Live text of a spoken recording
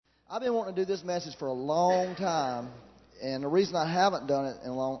I've been wanting to do this message for a long time, and the reason I haven't done it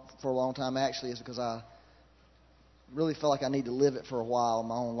for a long time actually is because I really feel like I need to live it for a while in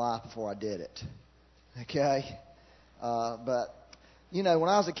my own life before I did it. Okay? But, you know, when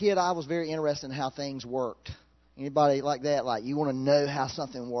I was a kid, I was very interested in how things worked. Anybody like that? Like, you want to know how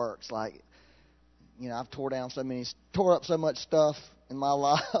something works. Like, you know, I've tore up so much stuff in my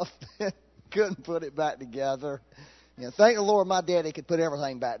life that couldn't put it back together. You know, thank the Lord my daddy could put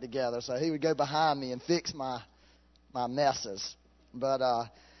everything back together, so he would go behind me and fix my messes. But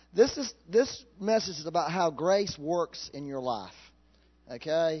this message is about how grace works in your life.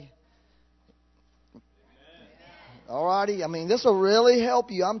 Okay? Alrighty? I mean, this will really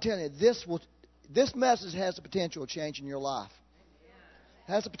help you. I'm telling you, this message has the potential of changing your life.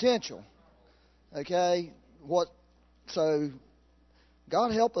 It has the potential. Okay? So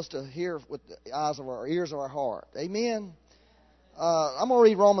God help us to hear with the eyes of our ears of our heart. Amen. I'm going to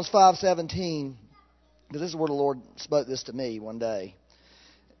read Romans 5:17 because this is where the Lord spoke this to me one day.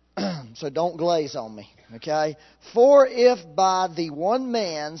 So don't glaze on me. Okay. For if by the one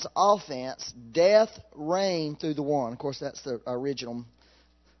man's offense death reigned through the one, of course that's the original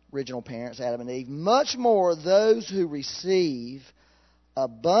parents, Adam and Eve, much more those who receive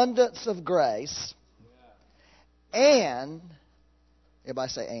abundance of grace and, everybody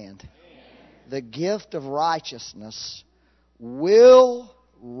say and, the gift of righteousness will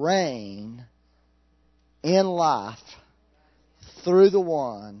reign in life through the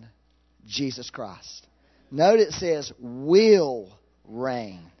one, Jesus Christ. Note it says will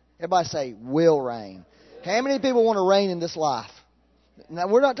reign. Everybody say will reign. How many people want to reign in this life? Now,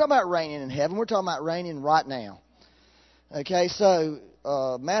 we're not talking about reigning in heaven. We're talking about reigning right now. Okay, so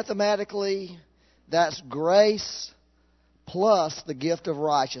mathematically, that's grace plus the gift of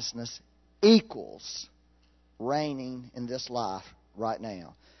righteousness equals reigning in this life right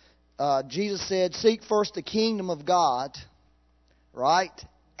now. Jesus said, seek first the kingdom of God, right,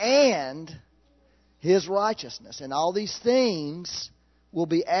 and His righteousness. And all these things will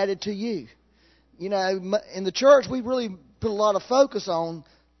be added to you. You know, in the church, we really put a lot of focus on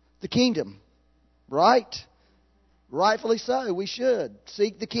the kingdom, right? Rightfully so. We should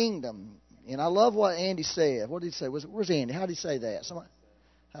seek the kingdom. And I love what Andy said. What did he say? Where's Andy? How did he say that?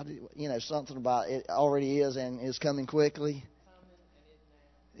 Something about it already is and is coming quickly.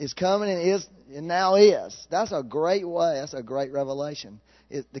 It's coming and now is. That's a great way. That's a great revelation.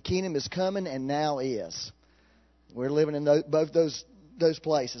 The kingdom is coming and now is. We're living in both those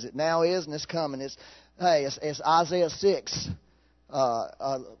places. It now is and it's coming. It's Isaiah 6.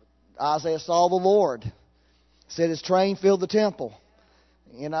 Isaiah saw the Lord. Said His train filled the temple.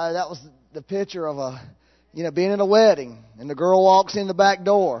 You know, that was the picture of being in a wedding, and the girl walks in the back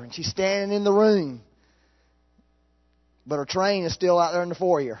door, and she's standing in the room, but her train is still out there in the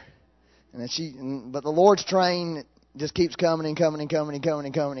foyer, but the Lord's train just keeps coming and coming and coming and coming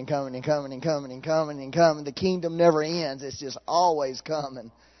and coming and coming and coming and coming and coming and coming. The kingdom never ends; it's just always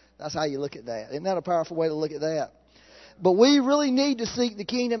coming. That's how you look at that. Isn't that a powerful way to look at that? But we really need to seek the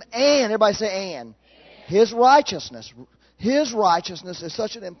kingdom and, everybody say and, His righteousness. His righteousness is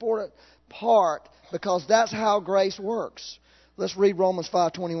such an important part because that's how grace works. Let's read Romans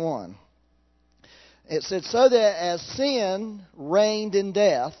 5:21. It said, so that as sin reigned in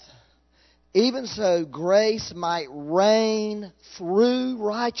death, even so grace might reign through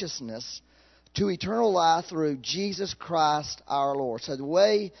righteousness to eternal life through Jesus Christ our Lord. So the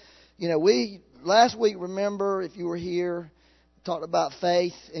way, we last week, remember, if you were here, talked about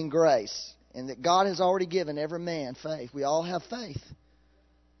faith and grace. And that God has already given every man faith. We all have faith.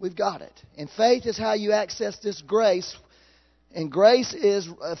 We've got it. And faith is how you access this grace. And grace is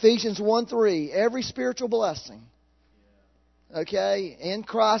Ephesians 1:3. Every spiritual blessing. Okay? In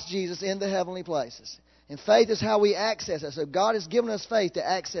Christ Jesus in the heavenly places. And faith is how we access it. So God has given us faith to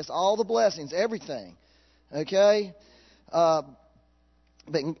access all the blessings, everything. Okay?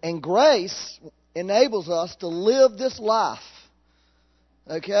 And grace enables us to live this life.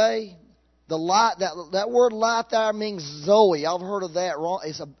 Okay? The life, that word life there means Zoe. Y'all have heard of that wrong?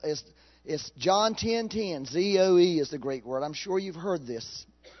 It's John 10:10. Z-O-E is the Greek word. I'm sure you've heard this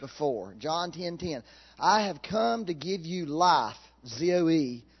before. John 10:10. I have come to give you life,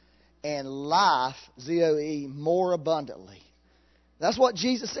 Z-O-E, and life, Z-O-E, more abundantly. That's what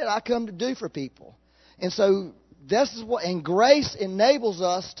Jesus said I come to do for people. And so and grace enables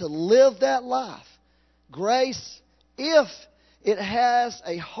us to live that life. Grace, if it has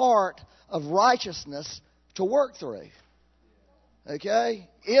a heart of righteousness to work through. Okay?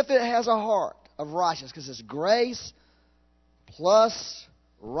 If it has a heart of righteousness, because it's grace plus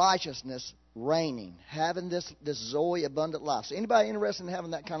righteousness reigning, having this Zoe abundant life. So anybody interested in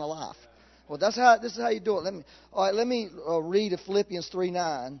having that kind of life? Well, this is how you do it. Let me read Philippians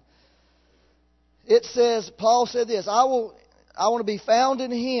 3:9. It says, Paul said this, I want to be found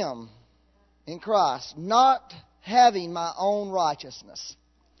in Him, in Christ, not having my own righteousness.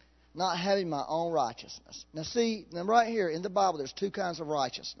 Not having my own righteousness. Now see, right here in the Bible, there's two kinds of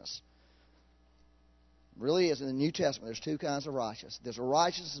righteousness. It really is. In the New Testament, there's two kinds of righteousness. There's a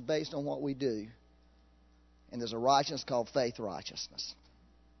righteousness based on what we do, and there's a righteousness called faith righteousness.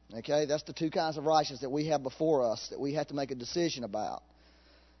 Okay, that's the two kinds of righteousness that we have before us that we have to make a decision about.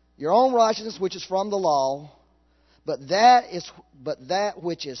 Your own righteousness, which is from the law, but that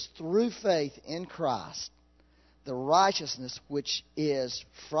which is through faith in Christ, the righteousness which is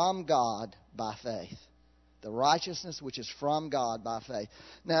from God by faith. The righteousness which is from God by faith.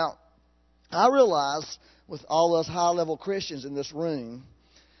 Now, I realize with all us high-level Christians in this room,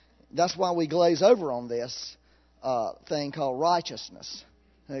 that's why we glaze over on this thing called righteousness.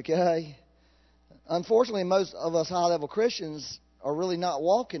 Okay? Unfortunately, most of us high-level Christians are really not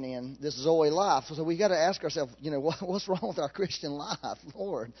walking in this Zoe life. So we've got to ask ourselves, what's wrong with our Christian life,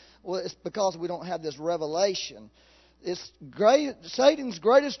 Lord? Well, it's because we don't have this revelation. It's Satan's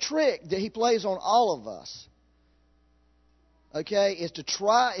greatest trick that he plays on all of us. Okay, is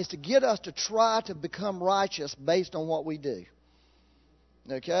to get us to try to become righteous based on what we do.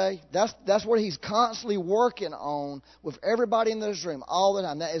 Okay? That's what he's constantly working on with everybody in this room all the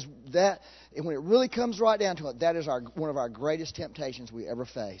time. And when it really comes right down to it, that is one of our greatest temptations we ever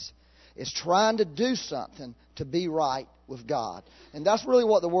face. Is trying to do something to be right with God. And that's really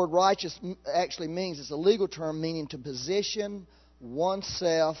what the word righteous actually means. It's a legal term meaning to position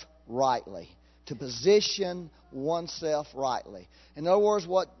oneself rightly. To position oneself rightly. In other words,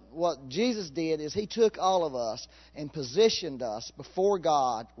 what Jesus did is He took all of us and positioned us before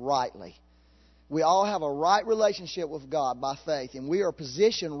God rightly. We all have a right relationship with God by faith, and we are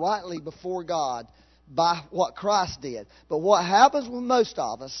positioned rightly before God by what Christ did. But what happens with most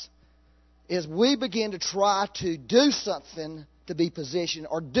of us is we begin to try to do something to be positioned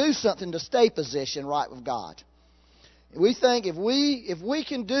or do something to stay positioned right with God. We think if we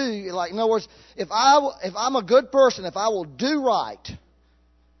can do, like in other words, if I'm a good person, if I will do right,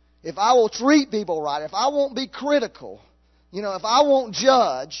 if I will treat people right, if I won't be critical, if I won't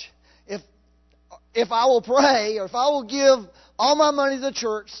judge, if I will pray, or if I will give all my money to the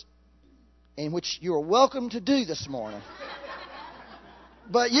church, in which you are welcome to do this morning,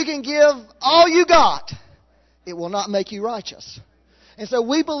 but you can give all you got, it will not make you righteous. And so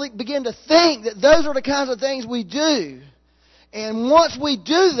we begin to think that those are the kinds of things we do. And once we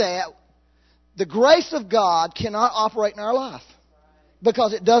do that, the grace of God cannot operate in our life.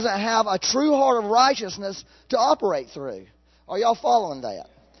 Because it doesn't have a true heart of righteousness to operate through. Are y'all following that?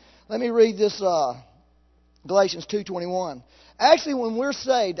 Let me read this Galatians 2:21. Actually, when we're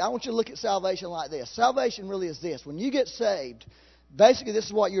saved, I want you to look at salvation like this. Salvation really is this. When you get saved, basically this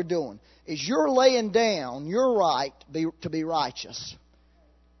is what you're doing. Is you're laying down your right to be righteous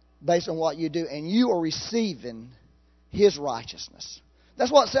based on what you do. And you are receiving His righteousness.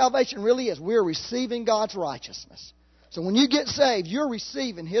 That's what salvation really is. We're receiving God's righteousness. So when you get saved, you're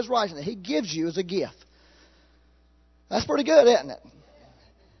receiving His righteousness. He gives you as a gift. That's pretty good, isn't it?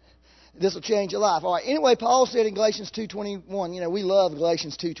 This will change your life. All right. Anyway, Paul said in Galatians 2:21, we love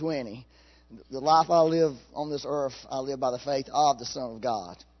Galatians 2:20. The life I live on this earth, I live by the faith of the Son of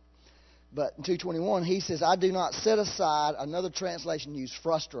God. But in 2:21, he says, I do not set aside, another translation used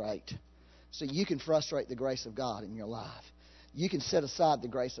frustrate. So you can frustrate the grace of God in your life. You can set aside the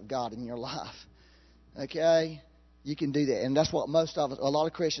grace of God in your life. Okay? You can do that. And that's what most of us, a lot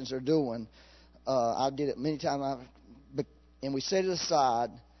of Christians are doing. I did it many times. And we set it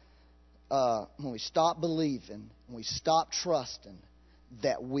aside when we stop believing, when we stop trusting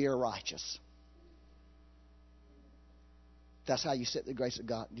that we're righteous. That's how you set the grace of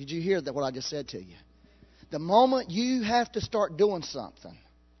God. Did you hear that? What I just said to you? The moment you have to start doing something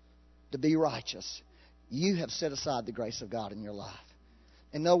to be righteous, you have set aside the grace of God in your life.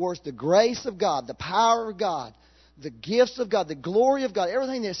 In other words, the grace of God, the power of God, the gifts of God, the glory of God,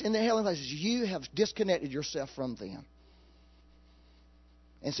 everything that's in the heavenly places, you have disconnected yourself from them.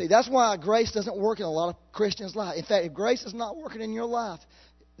 And see, that's why grace doesn't work in a lot of Christians' lives. In fact, if grace is not working in your life,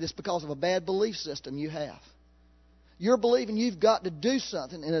 it's because of a bad belief system you have. You're believing you've got to do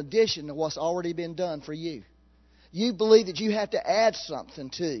something in addition to what's already been done for you. You believe that you have to add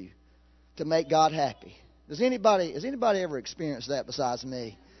something to make God happy. Has anybody ever experienced that besides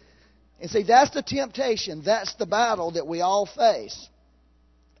me? And see, that's the temptation. That's the battle that we all face.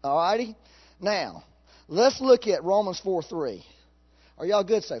 All righty? Now, let's look at Romans 4:3. Are y'all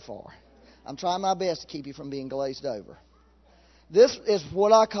good so far? I'm trying my best to keep you from being glazed over. This is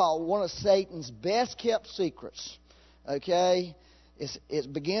what I call one of Satan's best kept secrets. Okay?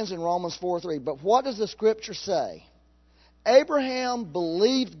 It begins in Romans 4:3. But what does the Scripture say? Abraham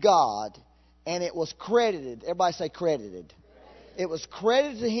believed God, and it was credited. Everybody say credited. It was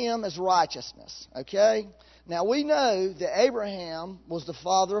credited to him as righteousness. Okay? Now we know that Abraham was the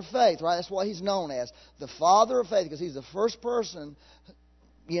father of faith, right? That's what he's known as. The father of faith, because he's the first person,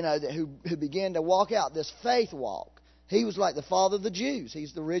 who began to walk out this faith walk. He was like the father of the Jews.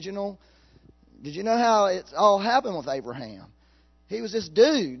 He's the original. Did you know how it all happened with Abraham? He was this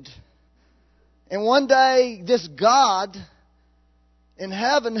dude. And one day, this God in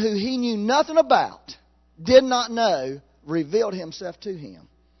heaven who he knew nothing about, did not know, revealed himself to him.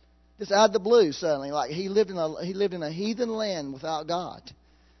 Just out of the blue suddenly. Like he lived in a heathen land without God.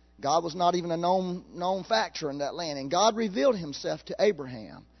 God was not even a known factor in that land. And God revealed himself to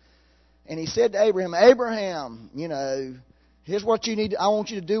Abraham. And he said to Abraham, Abraham, here's what I want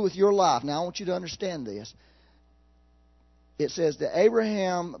you to do with your life. Now I want you to understand this. It says that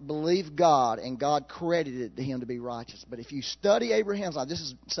Abraham believed God and God credited it to him to be righteous. But if you study Abraham's life, this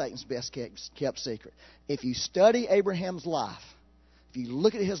is Satan's best kept secret. If you study Abraham's life, if you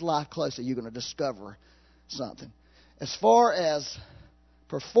look at his life closely, you're going to discover something. As far as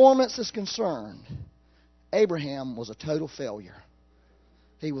performance is concerned, Abraham was a total failure.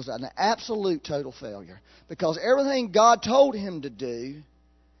 He was an absolute total failure. Because everything God told him to do,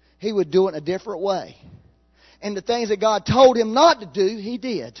 he would do it in a different way. And the things that God told him not to do, he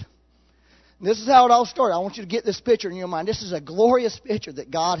did. And this is how it all started. I want you to get this picture in your mind. This is a glorious picture that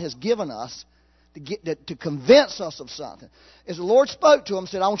God has given us to convince us of something. As the Lord spoke to him,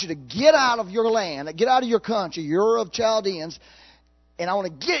 said, I want you to get out of your land, get out of your country, Ur of Chaldeans, and I want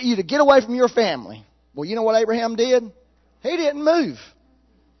to get you to get away from your family. Well, you know what Abraham did? He didn't move.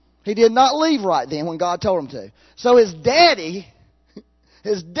 He did not leave right then when God told him to. So his daddy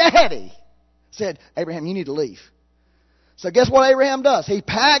said, Abraham, you need to leave. So guess what Abraham does? He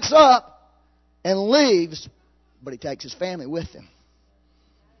packs up and leaves, but he takes his family with him.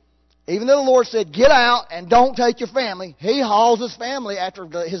 Even though the Lord said, get out and don't take your family, he hauls his family after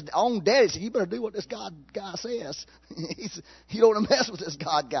his own daddy. He said, you better do what this God guy says. You don't want to mess with this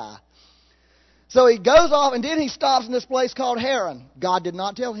God guy. So he goes off, and then he stops in this place called Haran. God did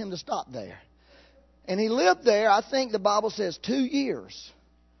not tell him to stop there. And he lived there, I think the Bible says, 2 years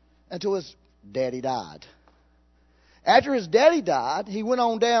until his daddy died. After his daddy died, he went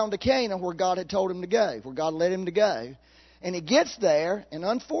on down to Canaan where God had told him to go, where God led him to go. And he gets there, and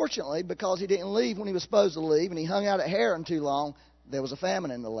unfortunately, because he didn't leave when he was supposed to leave, and he hung out at Haran too long, there was a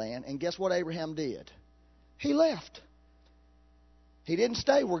famine in the land. And guess what Abraham did? He left. He didn't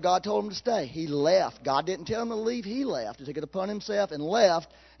stay where God told him to stay. He left. God didn't tell him to leave. He left. He took it upon himself and left,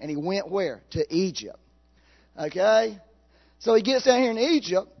 and he went where? To Egypt. Okay? So he gets down here in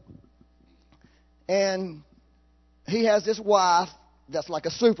Egypt, and he has this wife that's like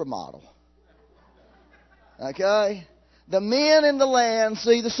a supermodel. Okay? The men in the land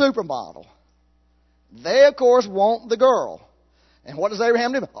see the supermodel. They, of course, want the girl. And what does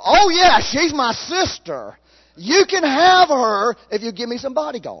Abraham do? Oh, yeah, she's my sister. You can have her if you give me some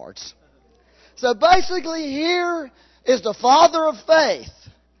bodyguards. So basically, here is the father of faith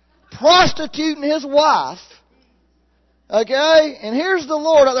prostituting his wife. Okay? And here's the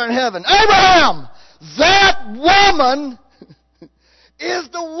Lord out there in heaven. Abraham, that woman is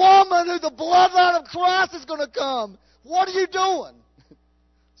the woman who the bloodline of Christ is going to come. What are you doing?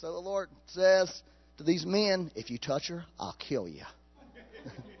 So the Lord says to these men, if you touch her, I'll kill you.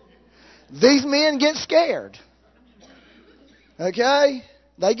 These men get scared. Okay?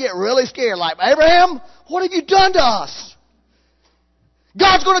 They get really scared. Like, Abraham, what have you done to us?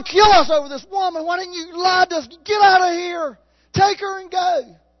 God's going to kill us over this woman. Why didn't you lie to us? Get out of here. Take her and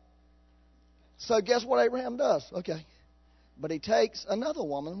go. So guess what Abraham does? Okay. But he takes another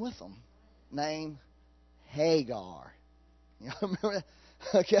woman with him named Hagar. You remember that?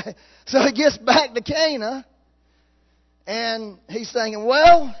 Okay. So he gets back to Canaan, and he's thinking,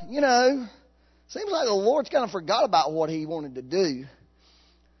 well, seems like the Lord's kind of forgot about what he wanted to do.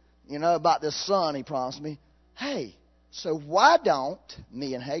 About this son he promised me. Hey, so why don't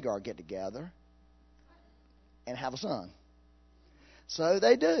me and Hagar get together and have a son? So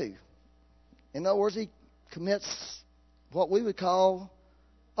they do. In other words, he commits what we would call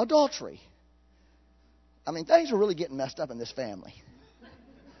adultery. I mean, things are really getting messed up in this family.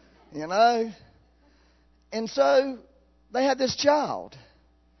 And so they had this child.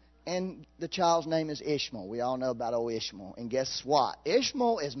 And the child's name is Ishmael. We all know about old Ishmael. And guess what?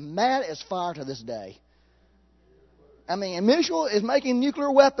 Ishmael is mad as fire to this day. I mean, and Israel is making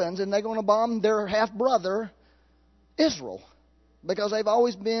nuclear weapons, and they're going to bomb their half-brother, Israel, because they've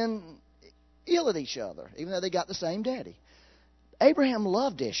always been ill at each other, even though they got the same daddy. Abraham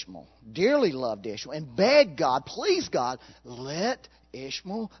loved Ishmael, dearly loved Ishmael, and begged God, please God, let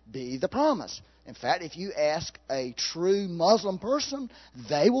Ishmael be the promise. In fact, if you ask a true Muslim person,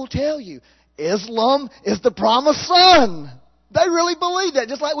 they will tell you Islam is the promised son. They really believe that,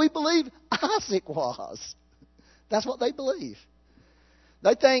 just like we believe Isaac was. That's what they believe.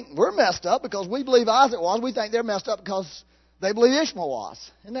 They think we're messed up because we believe Isaac was. We think they're messed up because they believe Ishmael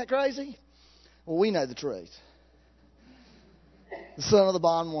was. Isn't that crazy? Well, we know the truth. The son of the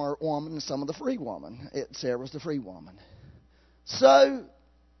bondwoman and the son of the free woman. Sarah was the free woman. So,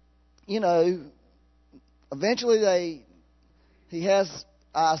 eventually he has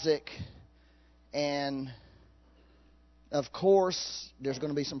Isaac, and of course there's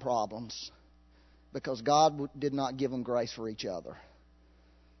going to be some problems because God did not give them grace for each other.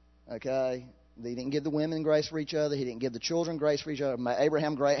 Okay? He didn't give the women grace for each other. He didn't give the children grace for each other.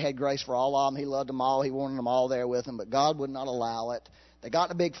 Abraham had grace for all of them. He loved them all. He wanted them all there with him, but God would not allow it. They got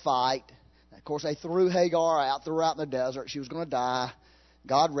in a big fight. Of course, they threw Hagar out, threw her out in the desert. She was going to die.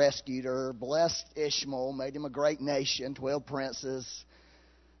 God rescued her, blessed Ishmael, made him a great nation, 12 princes.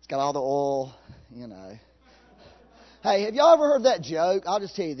 It's got all the oil, Hey, have y'all ever heard that joke? I'll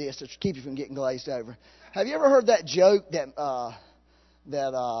just tell you this to keep you from getting glazed over. Have you ever heard that joke that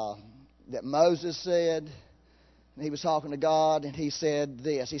Moses said? He was talking to God, and he said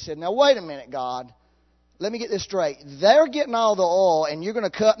this. He said, now, wait a minute, God. Let me get this straight. They're getting all the oil, and you're going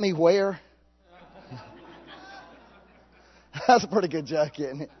to cut me where? That's a pretty good joke,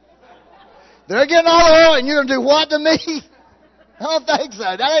 isn't it? They're getting all the oil, and you're going to do what to me? I don't think so.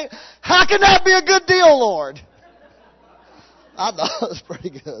 How can that be a good deal, Lord? I thought it was pretty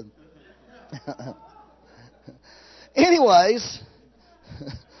good. Anyways,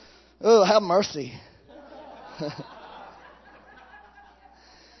 oh, have mercy.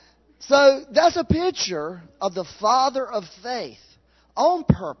 So that's a picture of the father of faith on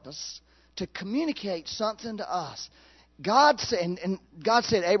purpose to communicate something to us. God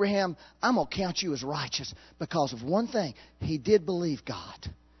said, Abraham, I'm going to count you as righteous because of one thing. He did believe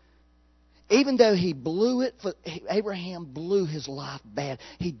God. Even though he blew it, Abraham blew his life bad.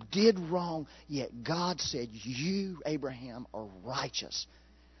 He did wrong, yet God said, you, Abraham, are righteous.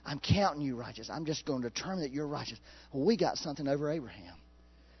 I'm counting you righteous. I'm just going to determine that you're righteous. Well, we got something over Abraham.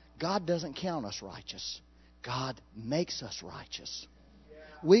 God doesn't count us righteous. God makes us righteous.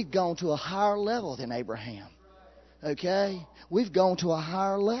 We've gone to a higher level than Abraham. Okay? We've gone to a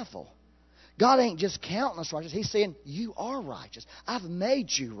higher level. God ain't just counting us righteous. He's saying, you are righteous. I've made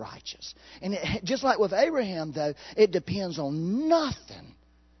you righteous. And just like with Abraham, though, it depends on nothing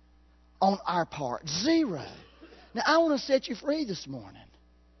on our part. Zero. Now, I want to set you free this morning.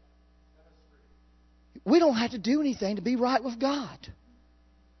 We don't have to do anything to be right with God.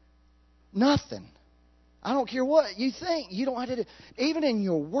 Nothing. I don't care what you think. You don't have to do. Even in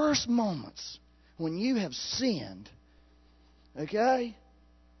your worst moments, when you have sinned, okay?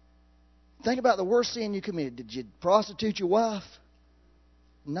 Think about the worst sin you committed. Did you prostitute your wife?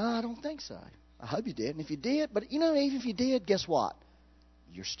 No, I don't think so. I hope you did. And if you did, but even if you did, guess what?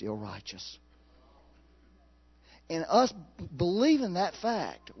 You're still righteous. And us believing that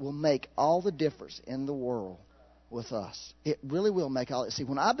fact will make all the difference in the world with us. It really will make all. See,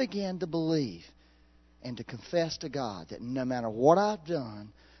 when I began to believe and to confess to God that no matter what I've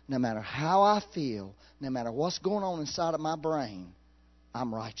done, no matter how I feel, no matter what's going on inside of my brain,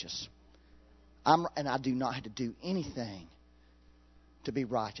 I'm righteous. And I do not have to do anything to be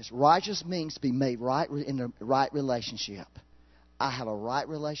righteous. Righteous means to be made right in the right relationship. I have a right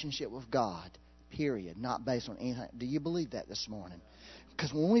relationship with God, period, not based on anything. Do you believe that this morning?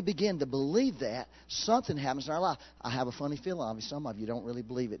 Because when we begin to believe that, something happens in our life. I have a funny feeling, obviously, some of you don't really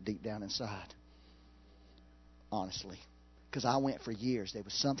believe it deep down inside. Honestly. Because I went for years. There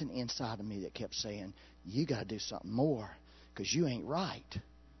was something inside of me that kept saying, you got to do something more because you ain't right.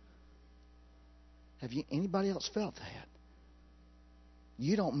 Have anybody else felt that?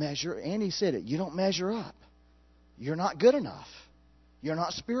 You don't measure, Andy said it, you don't measure up. You're not good enough. You're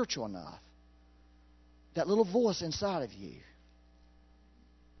not spiritual enough. That little voice inside of you.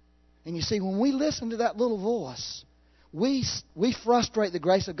 And you see, when we listen to that little voice, we frustrate the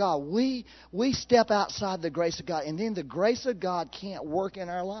grace of God. We step outside the grace of God, and then the grace of God can't work in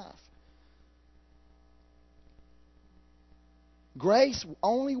our life. Grace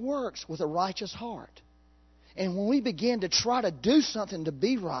only works with a righteous heart. And when we begin to try to do something to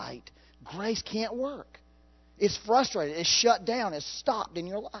be right, grace can't work. It's frustrated. It's shut down. It's stopped in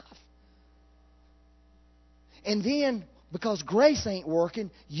your life. And then, because grace ain't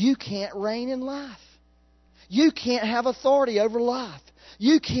working, you can't reign in life. You can't have authority over life.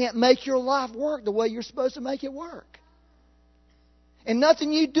 You can't make your life work the way you're supposed to make it work. And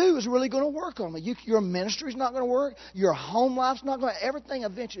nothing you do is really going to work on it. Your ministry is not going to work. Your home life's not going to. Everything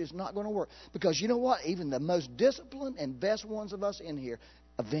eventually is not going to work. Because you know what? Even the most disciplined and best ones of us in here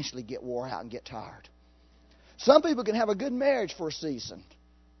eventually get wore out and get tired. Some people can have a good marriage for a season,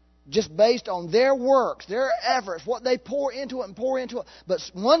 just based on their works, their efforts, what they pour into it and pour into it. But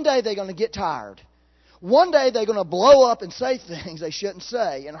one day they're going to get tired. One day they're going to blow up and say things they shouldn't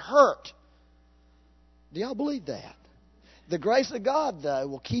say and hurt. Do y'all believe that? The grace of God, though,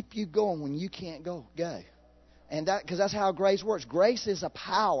 will keep you going when you can't go. And because that's how grace works. Grace is a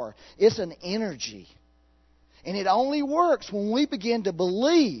power. It's an energy. And it only works when we begin to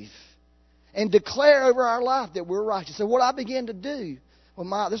believe and declare over our life that we're righteous. So what I began to do,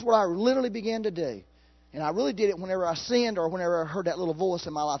 this is what I literally began to do. And I really did it whenever I sinned or whenever I heard that little voice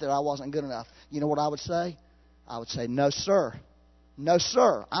in my life that I wasn't good enough. You know what I would say? I would say, no, sir. No,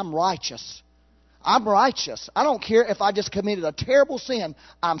 sir. I'm righteous. I'm righteous. I don't care if I just committed a terrible sin.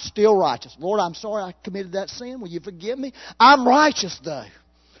 I'm still righteous. Lord, I'm sorry I committed that sin. Will you forgive me? I'm righteous, though.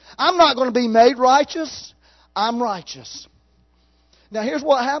 I'm not going to be made righteous. I'm righteous. Now, here's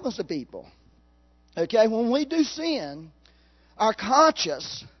what happens to people. Okay, when we do sin, our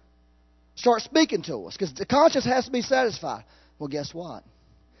conscience starts speaking to us because the conscience has to be satisfied. Well, guess what?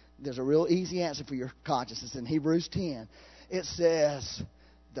 There's a real easy answer for your conscience. It's in Hebrews 10. It says,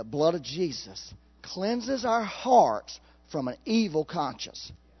 the blood of Jesus cleanses our hearts from an evil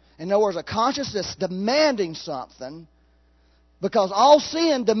conscience. In other words, a conscience that's demanding something, because all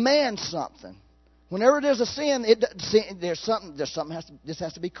sin demands something. Whenever there's a sin, this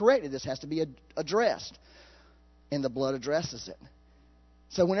has to be corrected. This has to be addressed. And the blood addresses it.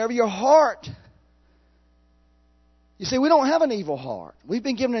 So whenever your heart... You see, we don't have an evil heart. We've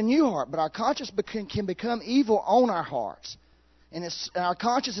been given a new heart, but our conscience can become evil on our hearts. And our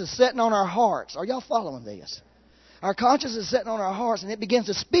conscience is setting on our hearts. Are y'all following this? Our conscience is setting on our hearts, and it begins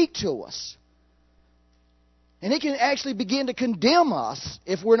to speak to us. And it can actually begin to condemn us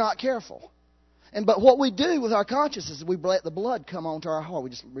if we're not careful. But what we do with our conscience is we let the blood come onto our heart. We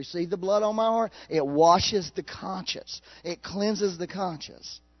just receive the blood on my heart. It washes the conscience. It cleanses the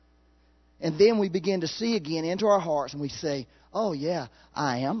conscience. And then we begin to see again into our hearts, and we say, oh yeah,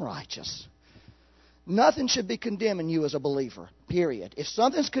 I am righteous. Nothing should be condemning you as a believer, period. If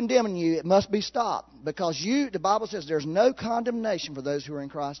something's condemning you, it must be stopped. Because the Bible says there's no condemnation for those who are in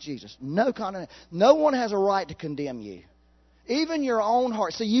Christ Jesus. No condemnation. No one has a right to condemn you. Even your own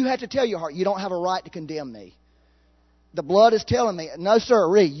heart. So you have to tell your heart, you don't have a right to condemn me. The blood is telling me, no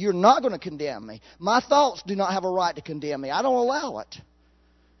sirree, you're not going to condemn me. My thoughts do not have a right to condemn me. I don't allow it.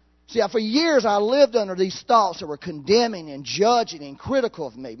 See, for years I lived under these thoughts that were condemning and judging and critical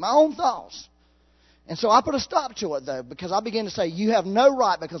of me. My own thoughts. And so I put a stop to it, though, because I began to say, you have no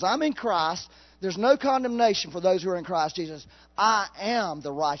right, because I'm in Christ. There's no condemnation for those who are in Christ Jesus. I am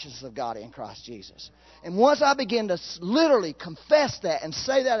the righteousness of God in Christ Jesus. And once I begin to literally confess that and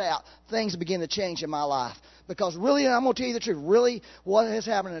say that out, things begin to change in my life. Because really, and I'm going to tell you the truth, really what has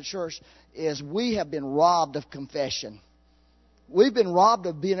happened in the church is we have been robbed of confession. We've been robbed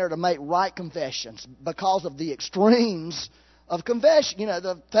of being able to make right confessions because of the extremes of confession.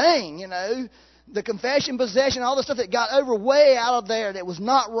 The confession, possession, all the stuff that got way out of there that was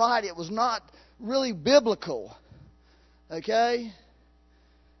not right. It was not really biblical. Okay?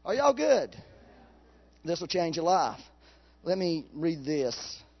 Are y'all good? This will change your life. Let me read this.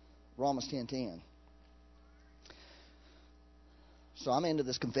 Romans 10:10. So I'm into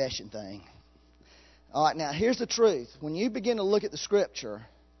this confession thing. All right, now here's the truth. When you begin to look at the Scripture,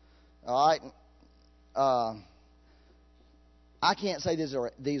 all right, I can't say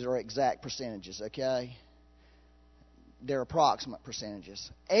these are exact percentages, okay? They're approximate percentages.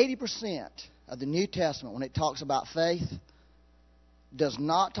 80% of the New Testament, when it talks about faith, does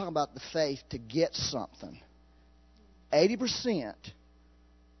not talk about the faith to get something. 80%,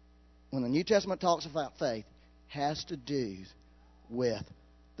 when the New Testament talks about faith, has to do with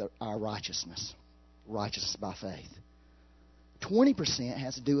our righteousness. Righteousness by faith. 20%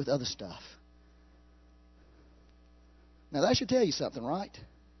 has to do with other stuff. Now that should tell you something, right?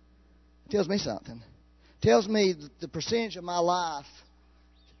 It tells me something. It tells me that the percentage of my life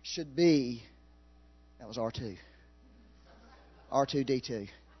should be, that was R2. R2D2.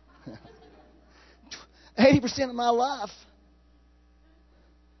 80% of my life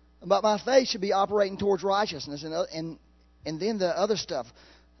about my faith should be operating towards righteousness, and then the other stuff,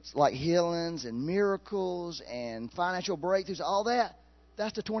 like healings and miracles and financial breakthroughs, all that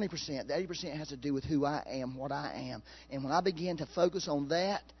That's the 20%. The 80% has to do with who I am, what I am. And when I begin to focus on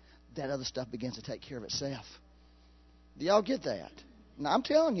that, that other stuff begins to take care of itself. Do y'all get that? Now, I'm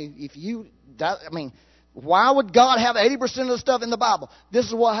telling you, why would God have 80% of the stuff in the Bible? This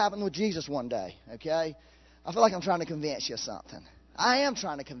is what happened with Jesus one day, okay? I feel like I'm trying to convince you of something. I am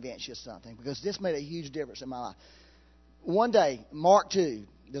trying to convince you of something because this made a huge difference in my life. One day, Mark 2,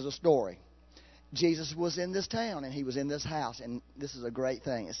 there's a story. Jesus was in this town and he was in this house. And this is a great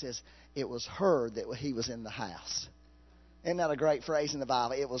thing. It says, it was heard that he was in the house. Isn't that a great phrase in the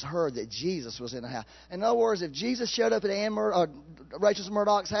Bible? It was heard that Jesus was in the house. In other words, if Jesus showed up at Rachel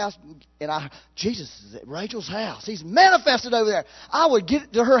Murdoch's house, and Jesus is at Rachel's house. He's manifested over there. I would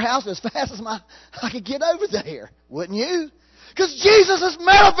get to her house as fast as I could get over there. Wouldn't you? Because Jesus is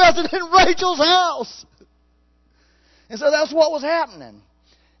manifested in Rachel's house. And so that's what was happening.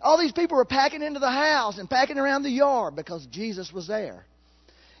 All these people were packing into the house and packing around the yard because Jesus was there.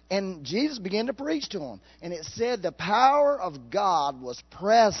 And Jesus began to preach to them. And it said the power of God was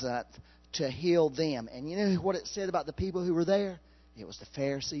present to heal them. And you know what it said about the people who were there? It was the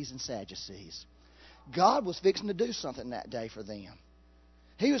Pharisees and Sadducees. God was fixing to do something that day for them.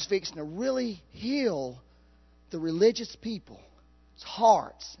 He was fixing to really heal the religious people's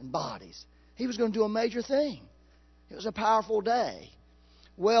hearts and bodies. He was going to do a major thing. It was a powerful day.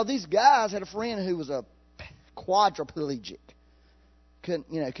 Well, these guys had a friend who was a quadriplegic.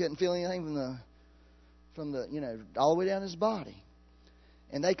 Couldn't feel anything from the all the way down his body.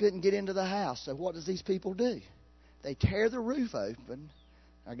 And they couldn't get into the house. So what does these people do? They tear the roof open.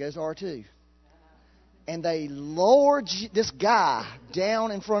 There goes R2. And they lower this guy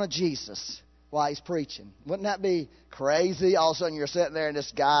down in front of Jesus while he's preaching. Wouldn't that be crazy? All of a sudden you're sitting there and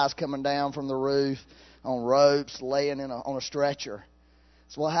this guy's coming down from the roof on ropes, laying on a stretcher.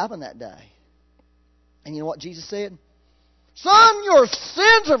 That's what happened that day. And you know what Jesus said? Son, your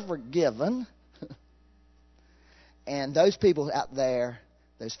sins are forgiven. And those people out there,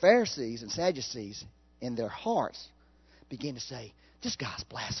 those Pharisees and Sadducees, in their hearts began to say, this guy's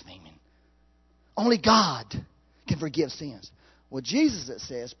blaspheming. Only God can forgive sins. Well, Jesus, it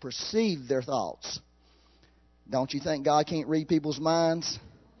says, perceived their thoughts. Don't you think God can't read people's minds?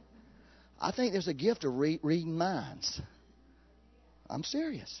 I think there's a gift of reading minds. I'm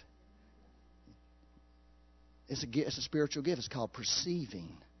serious. It's a spiritual gift. It's called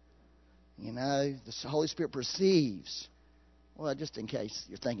perceiving. The Holy Spirit perceives. Well, just in case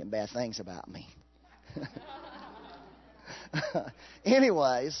you're thinking bad things about me.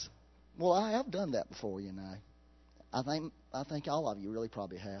 Anyways, well, I have done that before, I think all of you really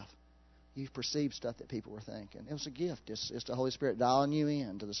probably have. You've perceived stuff that people were thinking. It was a gift. It's the Holy Spirit dialing you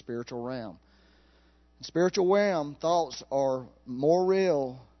into the spiritual realm. The spiritual realm, thoughts are more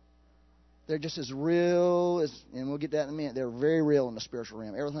real. They're just as real as, and we'll get that in a minute. They're very real in the spiritual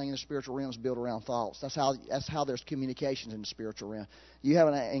realm. Everything in the spiritual realm is built around thoughts. That's how there's communications in the spiritual realm. You have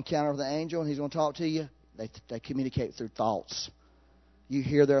an encounter with an angel, and he's going to talk to you. They communicate through thoughts. You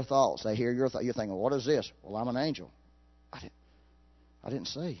hear their thoughts. They hear your thoughts. You're thinking, what is this? Well, I'm an angel. I didn't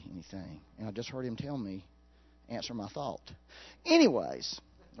say anything, and I just heard him tell me, answer my thought. Anyways,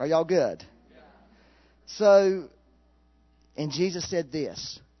 are y'all good? So, and Jesus said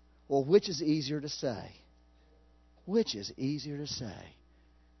this. Well, which is easier to say? Which is easier to say?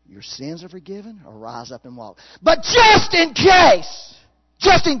 Your sins are forgiven or rise up and walk? But just in case,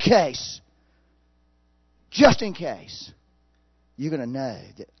 you're going to know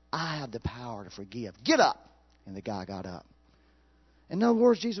that I have the power to forgive. Get up. And the guy got up. In other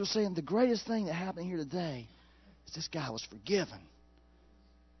words, Jesus was saying the greatest thing that happened here today is this guy was forgiven.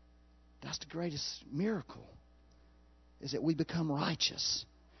 That's the greatest miracle, is that we become righteous.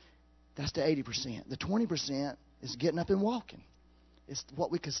 That's the 80%. The 20% is getting up and walking. It's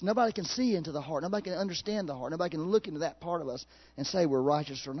because nobody can see into the heart. Nobody can understand the heart. Nobody can look into that part of us and say we're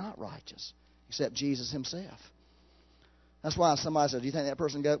righteous or not righteous, except Jesus himself. That's why somebody said, do you think that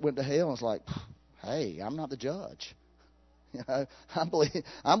person went to hell? And it's like, hey, I'm not the judge. I'm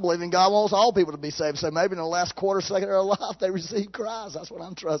believing God wants all people to be saved. So maybe in the last quarter second of their life they receive Christ. That's what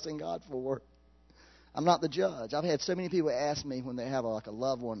I'm trusting God for. I'm not the judge. I've had so many people ask me when they have a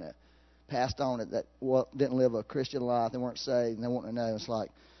loved one that passed on that didn't live a Christian life, they weren't saved, and they want to know. It's like,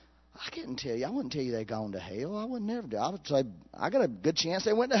 I couldn't tell you. I wouldn't tell you they'd gone to hell. I would never do. I would say I got a good chance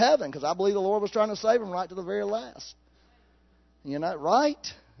they went to heaven because I believe the Lord was trying to save them right to the very last. Right?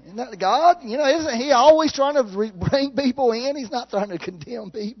 Isn't that God? Isn't He always trying to bring people in? He's not trying to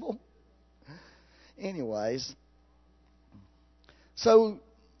condemn people. Anyways, so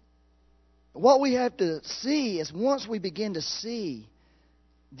what we have to see is once we begin to see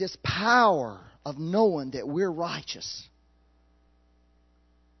this power of knowing that we're righteous,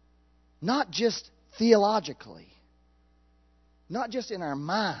 Not just theologically, not just in our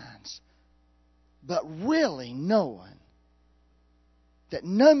minds, but really knowing that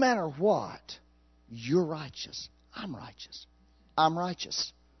no matter what, you're righteous. I'm righteous. I'm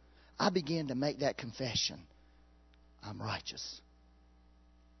righteous. I began to make that confession. I'm righteous.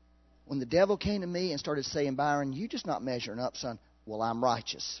 When the devil came to me and started saying, Byron, you're just not measuring up, son. Well, I'm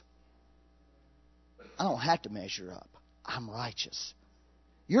righteous. I don't have to measure up. I'm righteous.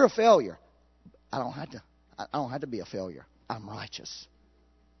 You're a failure. I don't have to be a failure. I'm righteous.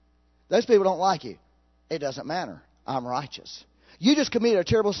 Those people don't like you. It doesn't matter. I'm righteous. You just committed a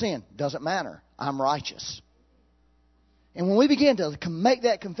terrible sin. Doesn't matter. I'm righteous. And when we begin to make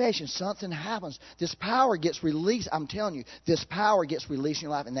that confession, something happens. This power gets released. I'm telling you, this power gets released in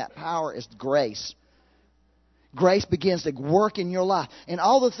your life, and that power is grace. Grace begins to work in your life. And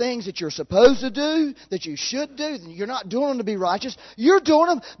all the things that you're supposed to do, that you should do, you're not doing them to be righteous. You're doing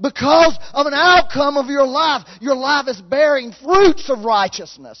them because of an outcome of your life. Your life is bearing fruits of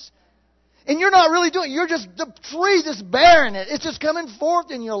righteousness. And you're not really doing it. You're just the tree that's bearing it. It's just coming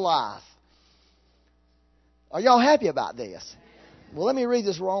forth in your life. Are y'all happy about this? Well, let me read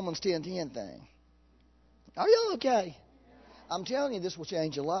this Romans 10:10 thing. Are y'all okay? I'm telling you, this will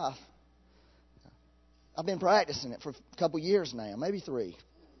change your life. I've been practicing it for a couple years now, maybe 3.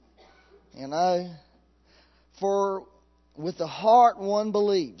 You know, for with the heart one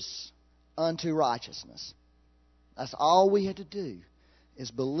believes unto righteousness. That's all we had to do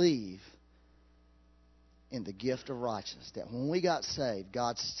is believe in the gift of righteousness. That when we got saved,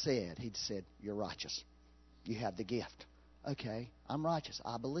 God said, He said, you're righteous. You have the gift. Okay, I'm righteous.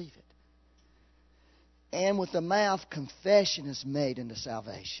 I believe it. And with the mouth, confession is made into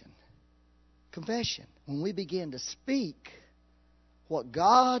salvation. Confession. When we begin to speak what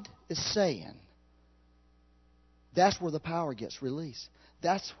God is saying, that's where the power gets released.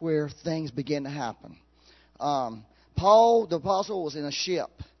 That's where things begin to happen. Paul, the apostle, was in a ship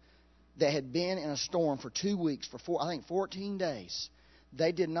that had been in a storm for 2 weeks, for 14 days.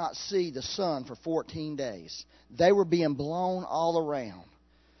 They did not see the sun for 14 days. They were being blown all around.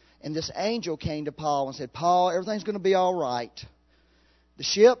 And this angel came to Paul and said, Paul, everything's going to be all right. The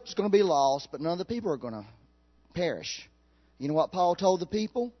ship's going to be lost, but none of the people are going to perish. You know what Paul told the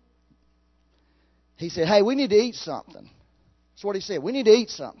people? He said, hey, we need to eat something. That's what he said. We need to eat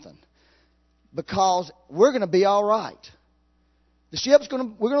something because we're going to be all right. We're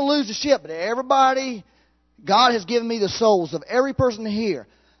going to lose the ship, but everybody, God has given me the souls of every person here.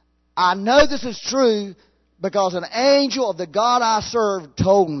 I know this is true because an angel of the God I serve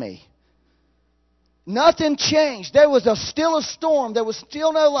told me. Nothing changed. There was still a storm. There was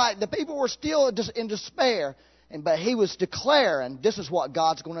still no light. The people were still in despair. But he was declaring, this is what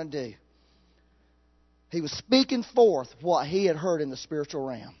God's going to do. He was speaking forth what he had heard in the spiritual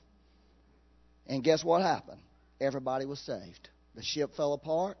realm. And guess what happened? Everybody was saved. The ship fell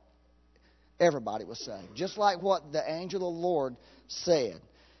apart. Everybody was saved. Just like what the angel of the Lord said.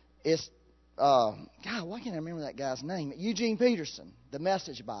 It's, God, why can't I remember that guy's name? Eugene Peterson, the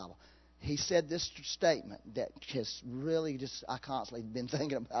Message Bible. He said this statement that has really just, I constantly been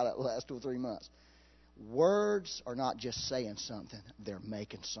thinking about it the last 2 or 3 months. Words are not just saying something, they're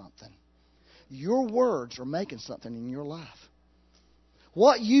making something. Your words are making something in your life.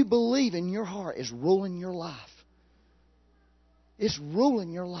 What you believe in your heart is ruling your life. It's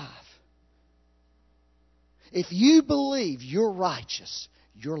ruling your life. If you believe you're righteous,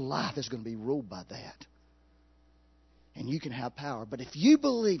 your life is going to be ruled by that. And you can have power. But if you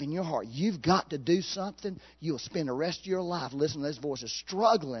believe in your heart you've got to do something, you'll spend the rest of your life listening to those voices,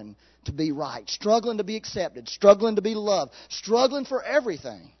 struggling to be right, struggling to be accepted, struggling to be loved, struggling for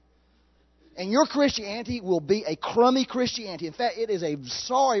everything. And your Christianity will be a crummy Christianity. In fact, it is a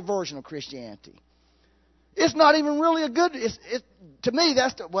sorry version of Christianity. It's not even really a good... to me,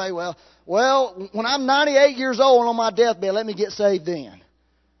 that's the way, well, when I'm 98 years old and on my deathbed, let me get saved then.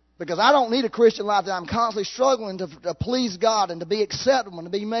 Because I don't need a Christian life that I'm constantly struggling to please God and to be acceptable and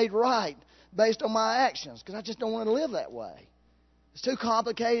to be made right based on my actions. Because I just don't want to live that way. It's too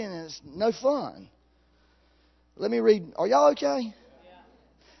complicated and it's no fun. Let me read. Are y'all okay?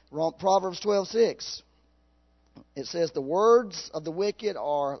 Yeah. Proverbs 12:6. It says, the words of the wicked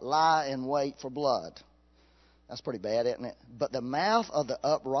are lie in wait for blood. That's pretty bad, isn't it? But the mouth of the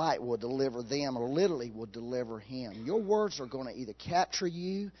upright will deliver them, or literally will deliver him. Your words are going to either capture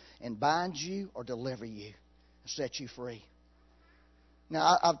you and bind you or deliver you and set you free.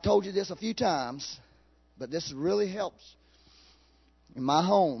 Now, I've told you this a few times, but this really helps. In my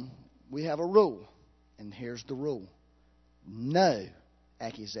home, we have a rule, and here's the rule. No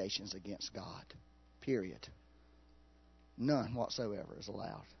accusations against God, period. None whatsoever is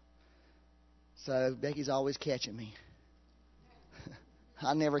allowed. So Becky's always catching me.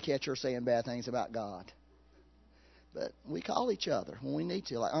 I never catch her saying bad things about God. But we call each other when we need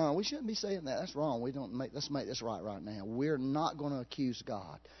to. Like, we shouldn't be saying that. That's wrong. Let's make this right now. We're not going to accuse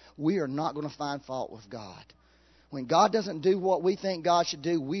God. We are not going to find fault with God. When God doesn't do what we think God should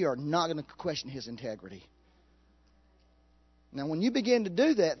do, we are not going to question His integrity. Now, when you begin to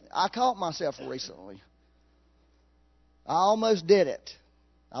do that, I caught myself recently. I almost did it.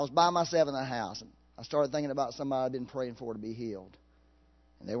 I was by myself in the house, and I started thinking about somebody I'd been praying for to be healed.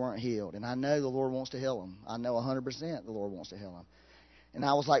 And they weren't healed. And I know the Lord wants to heal them. I know 100% the Lord wants to heal them. And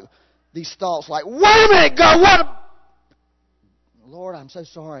I was like, these thoughts like, wait a minute, God, what? Lord, I'm so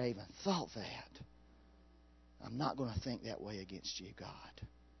sorry I even thought that. I'm not going to think that way against you, God.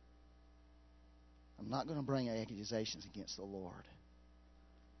 I'm not going to bring accusations against the Lord.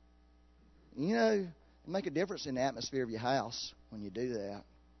 You know, it make a difference in the atmosphere of your house when you do that.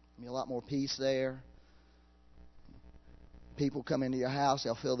 There'll be a lot more peace there. People come into your house,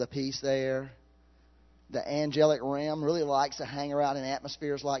 they'll feel the peace there. The angelic realm really likes to hang around in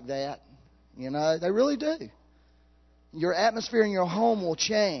atmospheres like that. You know, they really do. Your atmosphere in your home will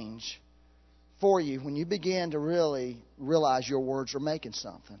change for you when you begin to really realize your words are making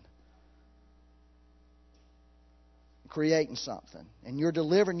something, creating something, and you're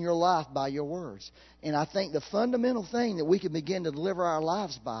delivering your life by your words. And I think the fundamental thing that we can begin to deliver our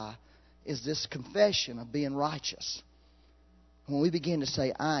lives by is this confession of being righteous. When we begin to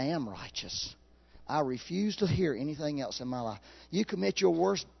say, I am righteous, I refuse to hear anything else in my life. You commit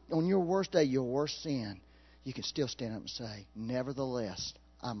on your worst day, your worst sin, you can still stand up and say, nevertheless,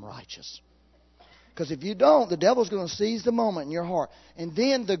 I'm righteous. Because if you don't, the devil's going to seize the moment in your heart. And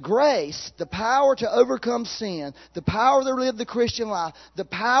then the grace, the power to overcome sin, the power to live the Christian life, the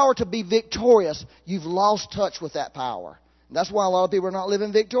power to be victorious, you've lost touch with that power. And that's why a lot of people are not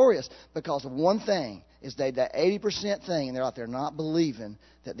living victorious. Because of one thing, is that 80% thing, and they're out there not believing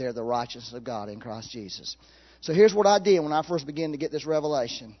that they're the righteousness of God in Christ Jesus. So here's what I did when I first began to get this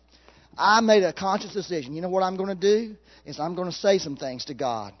revelation. I made a conscious decision. You know what I'm going to do? Is I'm going to say some things to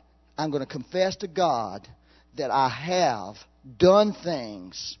God. I'm going to confess to God that I have done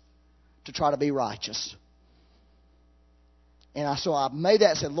things to try to be righteous. And so I made that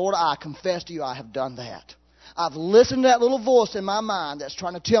and said, Lord, I confess to you I have done that. I've listened to that little voice in my mind that's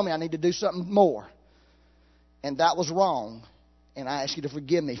trying to tell me I need to do something more. And that was wrong. And I ask you to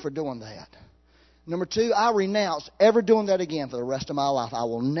forgive me for doing that. Number 2, I renounce ever doing that again for the rest of my life. I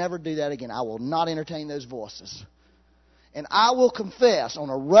will never do that again. I will not entertain those voices. And I will confess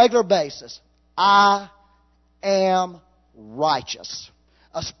on a regular basis, I am righteous.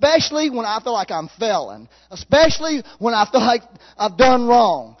 Especially when I feel like I'm failing. Especially when I feel like I've done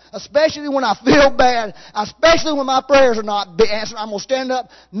wrong. Especially when I feel bad. Especially when my prayers are not answered. I'm going to stand up.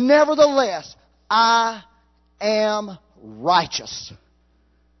 Nevertheless, I am righteous.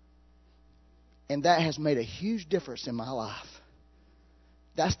 And that has made a huge difference in my life.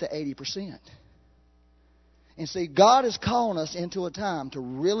 That's the 80%. And see, God is calling us into a time to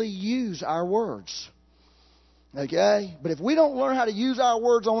really use our words. Okay? But if we don't learn how to use our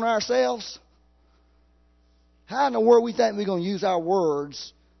words on ourselves, how in the world we think we're going to use our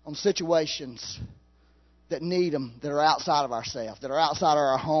words on situations that need them, that are outside of ourselves, that are outside of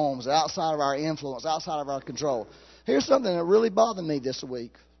our homes, outside of our influence, outside of our control? Here's something that really bothered me this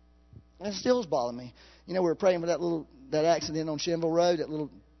week. And it still is bothering me. You know, we were praying for that accident on Shinville Road,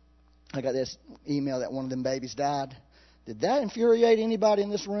 I got this email that one of them babies died. Did that infuriate anybody in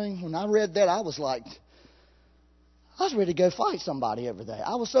this room? When I read that, I was ready to go fight somebody over that.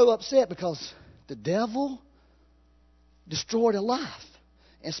 I was so upset because the devil destroyed a life.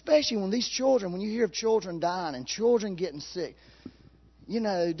 Especially when you hear of children dying and children getting sick, you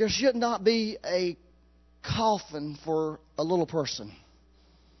know, there should not be a coffin for a little person.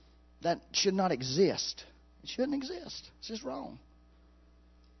 That should not exist. It shouldn't exist. It's just wrong.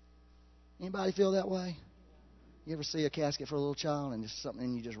 Anybody feel that way? You ever see a casket for a little child and just something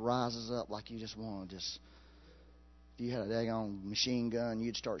in you just rises up like you just want to just... If you had a daggone machine gun,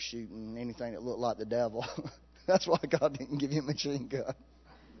 you'd start shooting anything that looked like the devil. That's why God didn't give you a machine gun.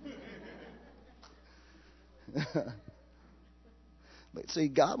 But see,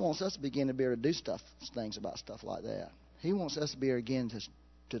 God wants us to begin to be able to do things about stuff like that. He wants us to be able again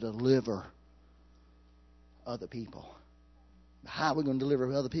to deliver other people. How are we going to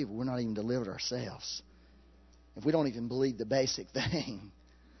deliver other people? We're not even delivered ourselves. If we don't even believe the basic thing,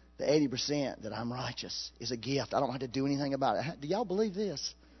 the 80% that I'm righteous is a gift. I don't have to do anything about it. Do y'all believe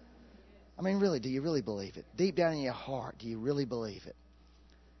this? I mean, really, do you really believe it? Deep down in your heart, do you really believe it?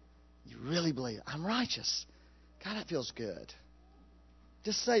 You really believe it? I'm righteous. God, that feels good.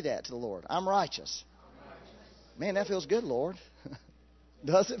 Just say that to the Lord. I'm righteous. Man, that feels good, Lord.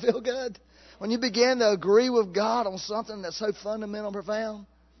 Does it feel good? When you begin to agree with God on something that's so fundamental and profound.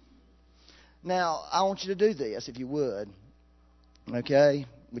 Now, I want you to do this, if you would. Okay?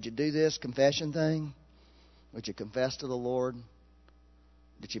 Would you do this confession thing? Would you confess to the Lord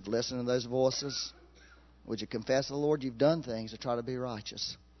that you've listened to those voices? Would you confess to the Lord you've done things to try to be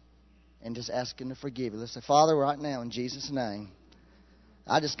righteous? And just ask Him to forgive you. Let's say, Father, right now, in Jesus' name,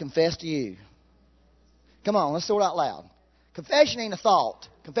 I just confess to you. Come on, let's say it out loud. Confession ain't a thought.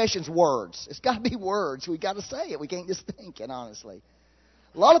 Confession's words. It's got to be words. We've got to say it. We can't just think it, honestly.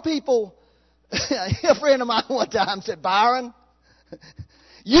 A lot of people, a friend of mine one time said, Byron,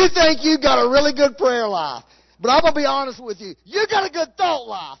 you think you got a really good prayer life. But I'm going to be honest with you. You got a good thought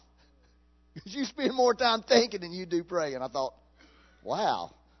life. Because you spend more time thinking than you do praying. I thought,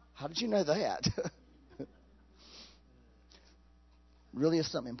 wow, how did you know that? Really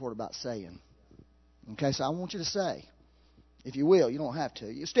is something important about saying. Okay, so I want you to say. If you will, you don't have to.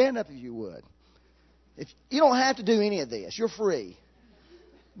 You stand up if you would. If you don't have to do any of this. You're free.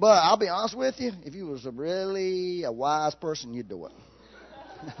 But I'll be honest with you, if you was a wise person, you'd do it.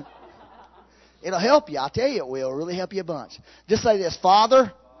 It'll help you. I'll tell you it will. It'll really help you a bunch. Just say this.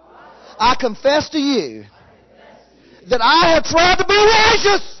 Father, I confess to you that I have tried to be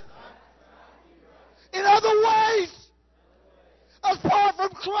righteous in other ways apart from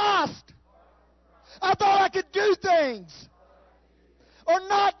Christ. I thought I could do things or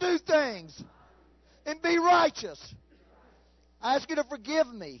not do things and be righteous. I ask you to forgive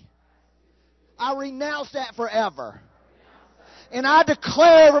me. I renounce that forever. And I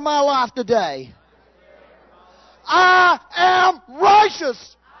declare over my life today, I am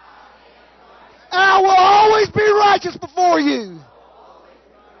righteous. And I will always be righteous before you.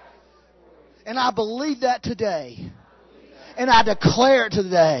 And I believe that today. And I declare it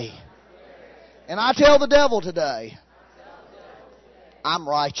today. And I tell the devil today, I'm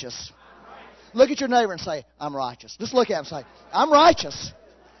righteous. Look at your neighbor and say, I'm righteous. Just look at him and say, I'm righteous.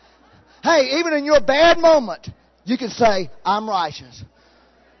 Hey, even in your bad moment, you can say, I'm righteous.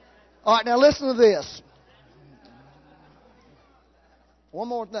 All right, now listen to this. One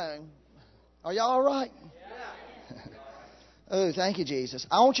more thing. Are y'all all right? Oh, thank you, Jesus.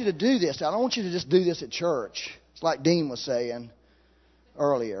 I want you to do this. I don't want you to just do this at church. It's like Dean was saying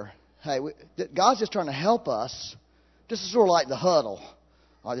earlier. Hey, God's just trying to help us. This is sort of like the huddle.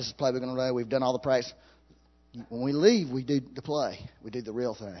 All right, this is play we're going to do. We've done all the practice. When we leave, we do the play. We do the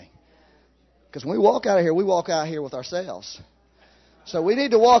real thing. Because when we walk out of here with ourselves. So we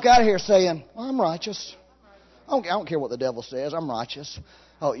need to walk out of here saying, I'm righteous. I don't care what the devil says. I'm righteous.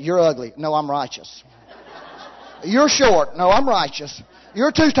 Oh, you're ugly. No, I'm righteous. You're short. No, I'm righteous.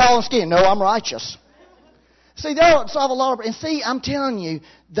 You're too tall and skinny. No, I'm righteous. See, they'll solve a lot of... And see, I'm telling you,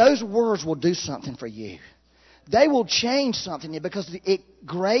 those words will do something for you. They will change something in you because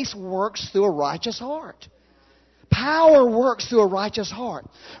grace works through a righteous heart. Power works through a righteous heart.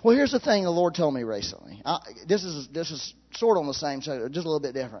 Well, here's the thing the Lord told me recently. This is sort of on the same subject, just a little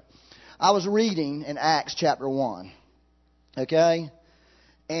bit different. I was reading in Acts chapter 1. Okay?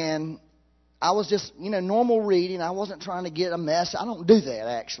 And I was just, normal reading. I wasn't trying to get a message. I don't do that,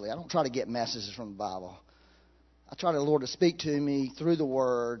 actually. I don't try to get messages from the Bible. I try the Lord to speak to me through the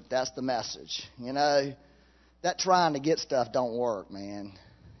Word. That's the message. That trying to get stuff don't work, man.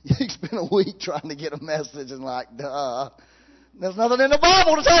 You spend a week trying to get a message and duh. There's nothing in the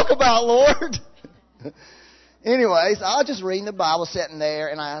Bible to talk about, Lord. Anyways, I was just reading the Bible, sitting there,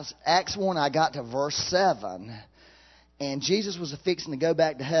 and Acts 1, I got to verse 7. And Jesus was fixing to go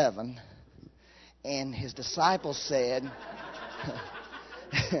back to heaven. And his disciples said,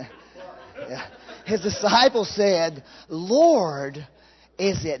 Lord,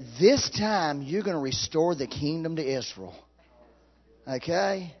 is it this time you're going to restore the kingdom to Israel?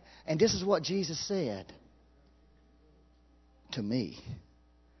 Okay? And this is what Jesus said to me.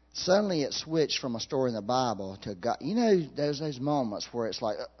 Suddenly it switched from a story in the Bible to God. There's those moments where it's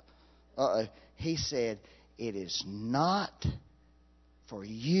like, uh-oh. He said, it is not for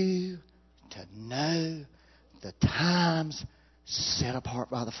you to know the times set apart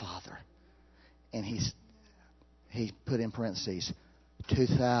by the Father. And he put in parentheses,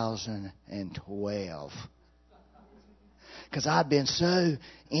 2012. Because I've been so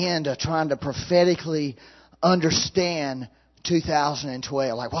into trying to prophetically understand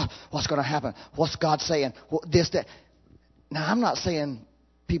 2012. Like, what's going to happen? What's God saying? This, that. Now, I'm not saying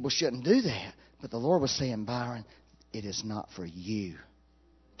people shouldn't do that. But the Lord was saying, Byron, it is not for you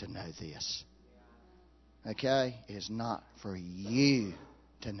to know this. Okay? It is not for you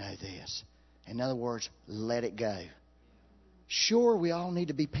to know this. In other words, let it go. Sure, we all need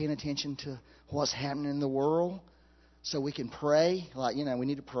to be paying attention to what's happening in the world so we can pray. Like, we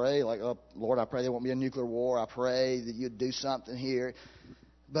need to pray. Like, oh, Lord, I pray there won't be a nuclear war. I pray that you'd do something here.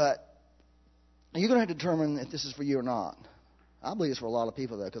 But you're going to have to determine if this is for you or not. I believe it's for a lot of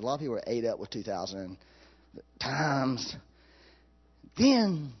people, though, because a lot of people are ate up with 2,000 times.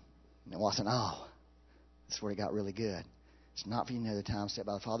 Then, I said, oh, this is where it got really good. It's not for you to know the time set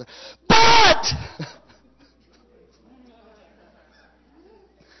by the Father. But!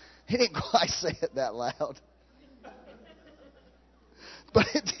 He didn't quite say it that loud. But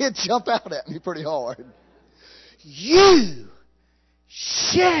it did jump out at me pretty hard. You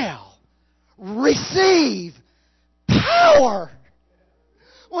shall receive power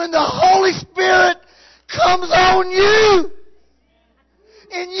when the Holy Spirit comes on you.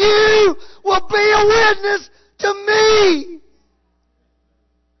 And you will be a witness to me.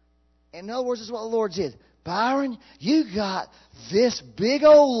 In other words, this is what the Lord said. Byron, you got this big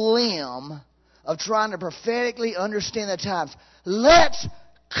old limb of trying to prophetically understand the times. Let's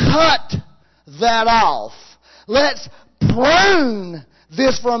cut that off. Let's prune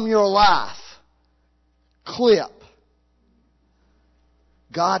this from your life. Clip.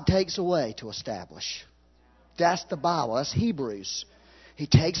 God takes away to establish. That's the Bible. That's Hebrews. He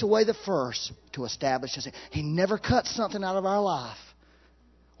takes away the first to establish. He never cuts something out of our life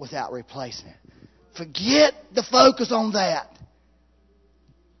without replacing it. Forget the focus on that.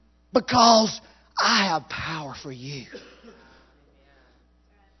 Because I have power for you.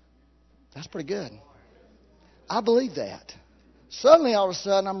 That's pretty good. I believe that. Suddenly, all of a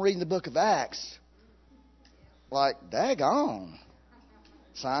sudden, I'm reading the book of Acts. Like, daggone.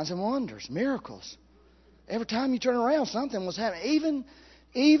 Signs and wonders, miracles. Every time you turn around, something was happening.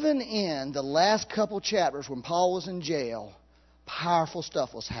 Even in the last couple chapters when Paul was in jail, powerful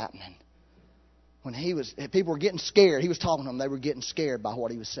stuff was happening. When people were getting scared, he was talking to them, they were getting scared by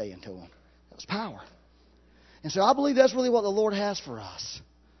what he was saying to them. That was power. And so I believe that's really what the Lord has for us.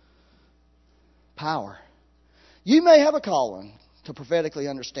 Power. You may have a calling to prophetically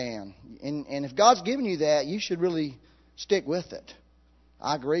understand. And if God's given you that, you should really stick with it.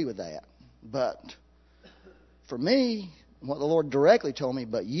 I agree with that. But for me, what the Lord directly told me,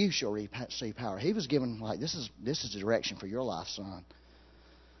 but you shall receive power. He was given, like, this is the direction for your life, son.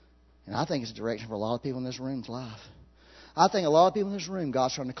 And I think it's a direction for a lot of people in this room's life. I think a lot of people in this room,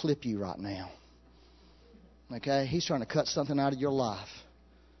 God's trying to clip you right now. Okay? He's trying to cut something out of your life.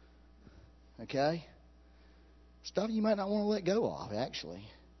 Okay? Stuff you might not want to let go of, actually.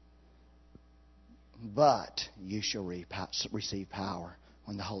 But you shall receive power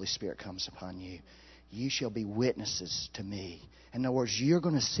when the Holy Spirit comes upon you. You shall be witnesses to me. In other words, you're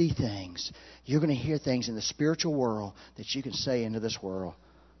going to see things. You're going to hear things in the spiritual world that you can say into this world.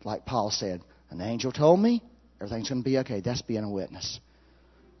 Like Paul said, an angel told me, everything's going to be okay. That's being a witness.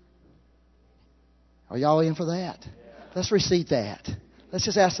 Are y'all in for that? Yeah. Let's receive that. Let's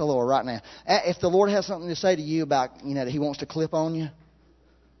just ask the Lord right now. If the Lord has something to say to you about, that He wants to clip on you,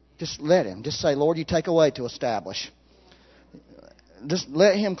 just let Him. Just say, Lord, you take away to establish. Just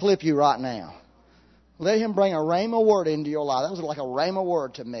let Him clip you right now. Let Him bring a rhema word into your life. That was like a rhema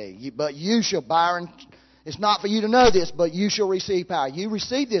word to me. But you shall, Byron, it's not for you to know this, but you shall receive power. You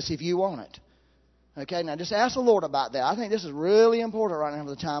receive this if you want it. Okay, now just ask the Lord about that. I think this is really important right now for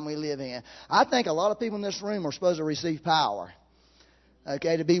the time we live in. I think a lot of people in this room are supposed to receive power.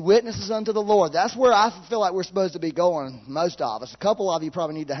 Okay, to be witnesses unto the Lord. That's where I feel like we're supposed to be going, most of us. A couple of you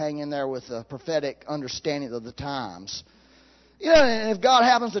probably need to hang in there with a prophetic understanding of the times. And if God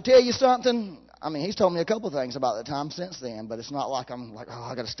happens to tell you something, He's told me a couple of things about the time since then, but it's not like I'm like,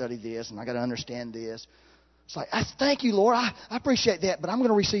 I got to study this and I got to understand this. It's like, thank you, Lord. I appreciate that, but I'm going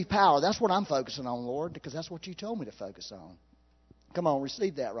to receive power. That's what I'm focusing on, Lord, because that's what you told me to focus on. Come on,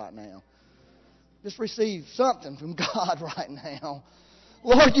 receive that right now. Just receive something from God right now.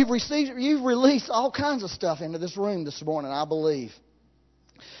 Lord, you've released all kinds of stuff into this room this morning, I believe.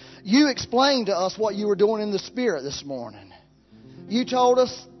 You explained to us what you were doing in the Spirit this morning. You told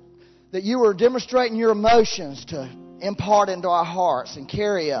us that you were demonstrating your emotions to impart into our hearts and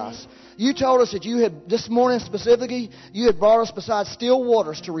carry us. You told us that you had, this morning specifically, you had brought us beside still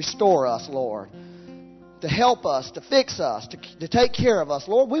waters to restore us, Lord. To help us, to fix us, to take care of us.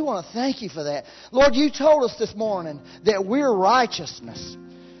 Lord, we want to thank you for that. Lord, you told us this morning that we're righteousness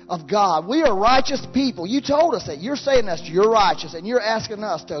of God. We are righteous people. You told us that. You're saying us you're righteous, and you're asking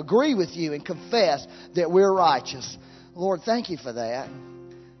us to agree with you and confess that we're righteous. Lord, thank you for that.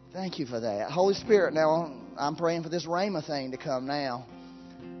 Thank you for that. Holy Spirit, now I'm praying for this rhema thing to come now.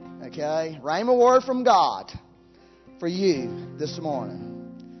 Okay? Rhema word from God for you this morning.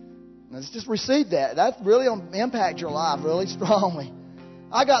 Let's just receive that. That really impact your life really strongly.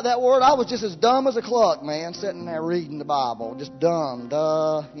 I got that word. I was just as dumb as a cluck, man, sitting there reading the Bible. Just dumb,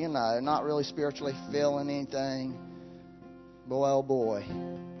 not really spiritually feeling anything. Boy, oh boy.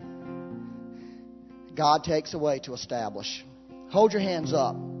 God takes away to establish. Hold your hands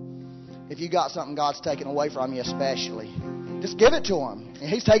up. If you got something God's taken away from you especially, just give it to Him.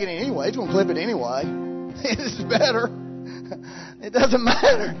 He's taking it anyway. He's going to clip it anyway. It's better. It doesn't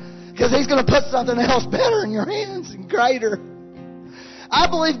matter. Because He's going to put something else better in your hands and greater. I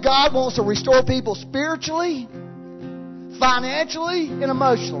believe God wants to restore people spiritually, financially, and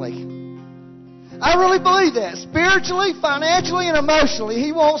emotionally. I really believe that. Spiritually, financially, and emotionally.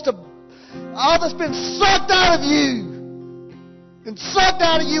 He wants to, all that's been sucked out of you, and sucked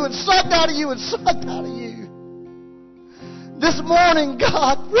out of you, and sucked out of you, and sucked out of you. This morning,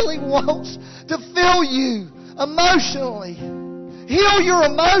 God really wants to fill you emotionally. Heal your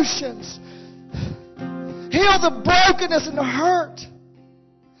emotions. Heal the brokenness and the hurt.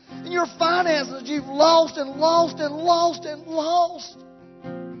 In your finances you've lost and lost and lost and lost.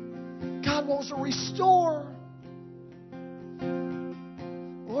 God wants to restore.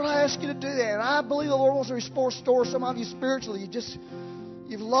 Lord, I ask you to do that. And I believe the Lord wants to restore some of you spiritually.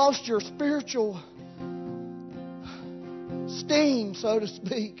 You've lost your spiritual steam, so to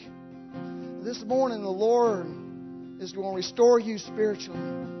speak. This morning the Lord is going to restore you spiritually.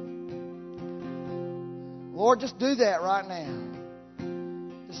 Lord, just do that right now.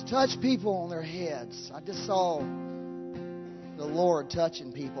 Just touch people on their heads. I just saw the Lord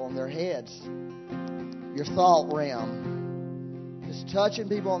touching people on their heads. Your thought realm. Just touching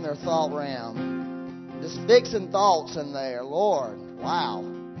people on their thought realm. Just fixing thoughts in there. Lord, wow.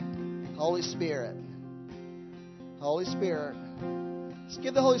 Holy Spirit. Holy Spirit. Let's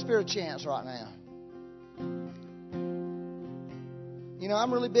give the Holy Spirit a chance right now. You know,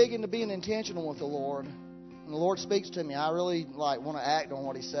 I'm really big into being intentional with the Lord. When the Lord speaks to me, I really want to act on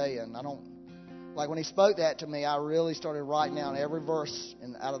what He's saying. I don't when He spoke that to me, I really started writing down every verse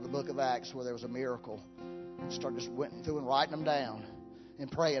out of the book of Acts where there was a miracle. Just went through and writing them down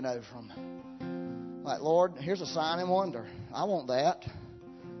and praying over them. Lord, here's a sign and wonder. I want that.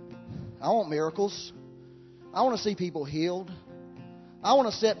 I want miracles. I want to see people healed. I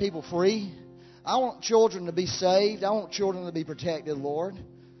want to set people free. I want children to be saved. I want children to be protected, Lord.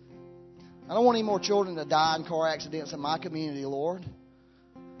 I don't want any more children to die in car accidents in my community, Lord.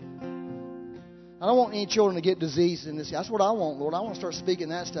 I don't want any children to get disease in this. That's what I want, Lord. I want to start speaking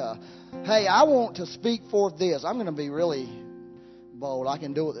that stuff. Hey, I want to speak forth this. I'm going to be really bold. I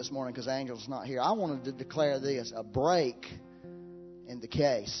can do it this morning because Angel's not here. I wanted to declare this, a break in the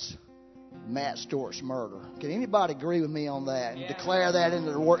case of Matt Stewart's murder. Can anybody agree with me on that and declare that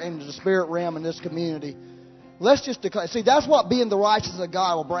into the spirit realm in this community? Let's just declare. See, that's what being the righteousness of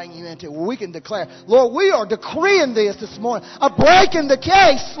God will bring you into. Where we can declare, Lord, we are decreeing this morning. A break in the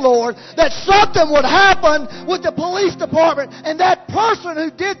case, Lord, that something would happen with the police department and that person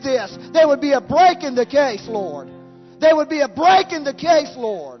who did this. There would be a break in the case, Lord. There would be a break in the case,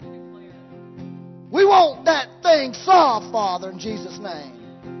 Lord. We want that thing solved, Father, in Jesus'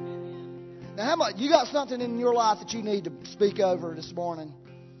 name. Now, how much you got something in your life that you need to speak over this morning?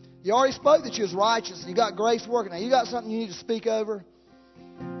 You already spoke that you was righteous. You got grace working. Now, you got something you need to speak over?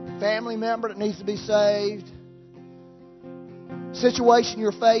 Family member that needs to be saved? Situation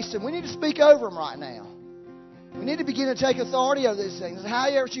you're facing? We need to speak over them right now. We need to begin to take authority over these things. How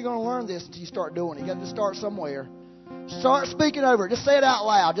else are you going to learn this until you start doing it? You got to start somewhere. Start speaking over it. Just say it out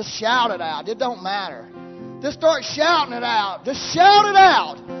loud. Just shout it out. It don't matter. Just start shouting it out. Just shout it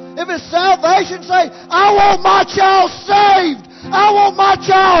out. If it's salvation, say, I want my child saved. I want my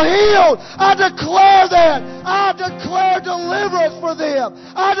child healed. I declare that. I declare deliverance for them.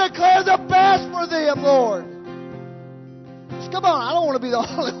 I declare the best for them, Lord. Just come on. I don't want to be the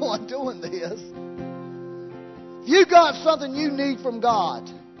only one doing this. If you got something you need from God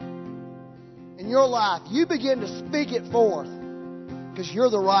in your life, you begin to speak it forth because you're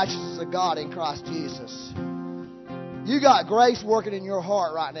the righteousness of God in Christ Jesus. You got grace working in your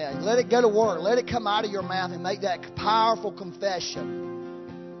heart right now. Let it go to work. Let it come out of your mouth and make that powerful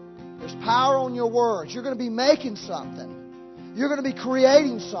confession. There's power on your words. You're going to be making something. You're going to be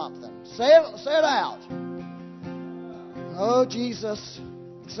creating something. Say it out. Oh, Jesus.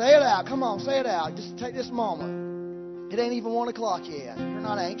 Say it out. Come on, say it out. Just take this moment. It ain't even 1 o'clock yet. You're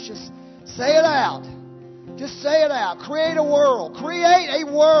not anxious. Say it out. Just say it out. Create a world. Create a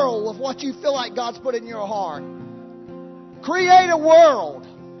world of what you feel like God's put in your heart. Create a world.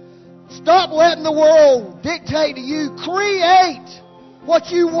 Stop letting the world dictate to you. Create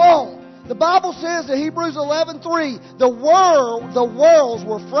what you want. The Bible says in Hebrews 11:3, the worlds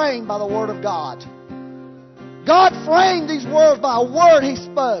were framed by the Word of God. God framed these worlds by a word He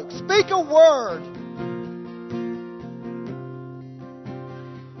spoke. Speak a word.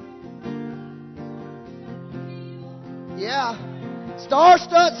 Yeah.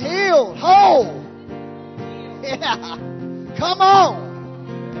 Star-Stud's healed. Whole. Yeah. Come on.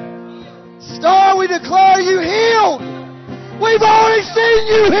 Star, we declare you healed. We've already seen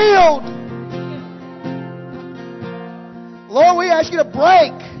you healed. Lord, we ask you to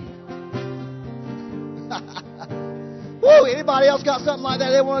break. Woo, anybody else got something like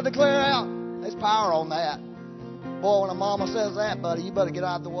that they want to declare out? There's power on that. Boy, when a mama says that, buddy, you better get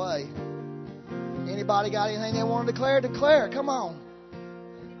out of the way. Anybody got anything they want to declare? Declare. Come on.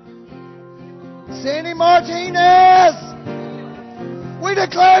 Cindy Martinez, we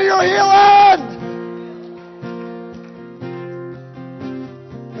declare your healing.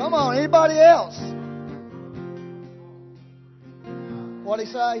 Come on, anybody else? What'd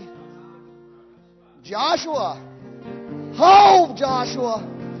he say? Joshua. Whole, Joshua.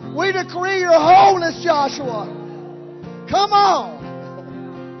 We decree your wholeness, Joshua. Come on.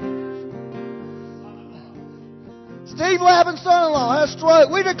 Steve Lavin's son-in-law has stroke.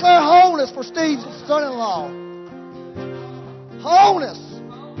 We declare wholeness for Steve's son-in-law. Wholeness.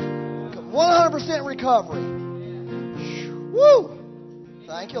 100% recovery. Woo!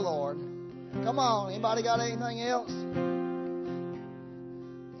 Thank you, Lord. Come on. Anybody got anything else?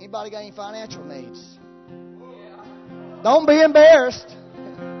 Anybody got any financial needs? Don't be embarrassed.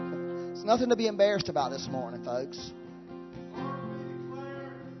 There's nothing to be embarrassed about this morning, folks.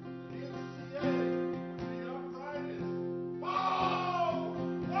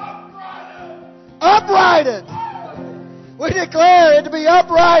 Uprighted. We declare it to be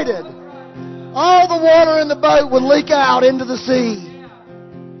uprighted. All the water in the boat would leak out into the sea.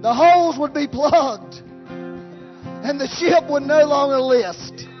 The holes would be plugged. And the ship would no longer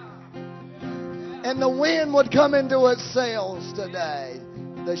list. And the wind would come into its sails today.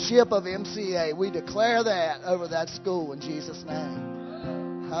 The ship of MCA. We declare that over that school in Jesus'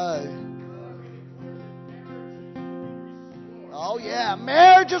 name. Oh yeah.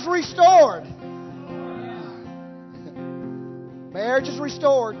 Marriage is restored. Marriage is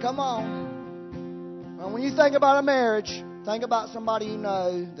restored. Come on. And when you think about a marriage, think about somebody you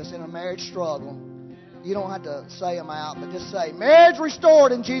know that's in a marriage struggle. You don't have to say them out, but just say, marriage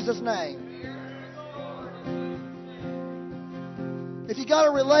restored in Jesus' name. If you got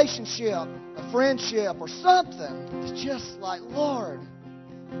a relationship, a friendship, or something, it's just like, Lord,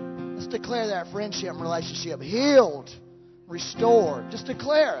 let's declare that friendship and relationship healed, restored. Just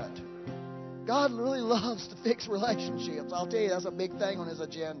declare it. God really loves to fix relationships. I'll tell you, that's a big thing on His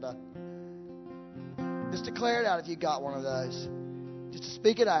agenda. Just declare it out if you got one of those. Just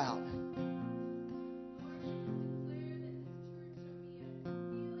speak it out.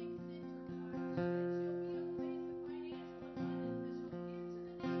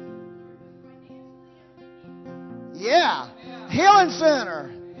 Yeah. Healing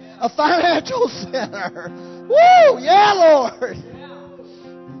center. A financial center. Woo! Yeah, Lord.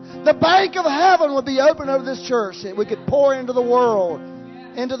 The bank of heaven would be open over this church. We could pour into the world,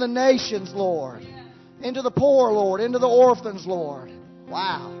 into the nations, Lord. Into the poor, Lord. Into the orphans, Lord.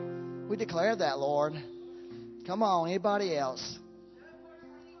 Wow. We declare that, Lord. Come on, anybody else?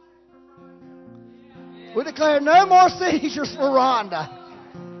 We declare no more seizures for Rhonda.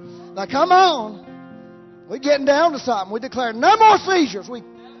 Now, come on. We're getting down to something. We declare no more seizures. We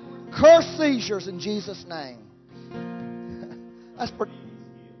curse seizures in Jesus' name. That's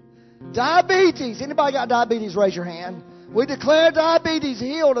diabetes. Anybody got diabetes? Raise your hand. We declare diabetes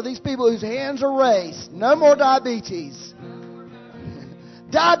healed to these people whose hands are raised. No more diabetes.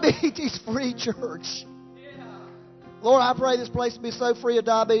 Diabetes-free church. Lord, I pray this place would be so free of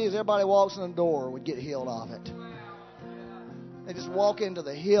diabetes, everybody walks in the door would get healed of it. They just walk into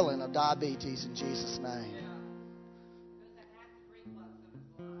the healing of diabetes in Jesus' name.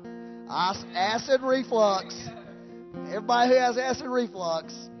 Acid reflux. Everybody who has acid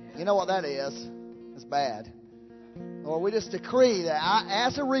reflux, you know what that is. It's bad. Lord, we just decree that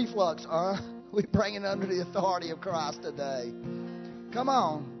acid reflux, we bring it under the authority of Christ today. Come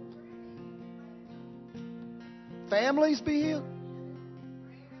on. Families be healed.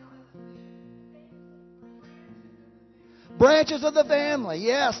 Branches of the family.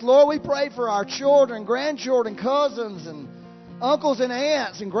 Yes, Lord, we pray for our children, grandchildren, cousins, and uncles and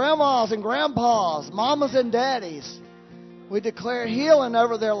aunts, and grandmas and grandpas, mamas and daddies. We declare healing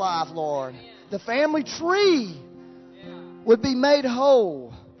over their life, Lord. The family tree would be made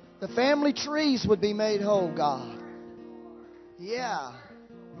whole. The family trees would be made whole, God. Yeah.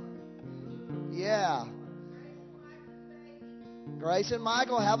 Yeah. Grace and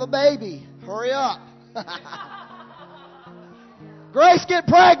Michael have a baby. Hurry up. Grace, get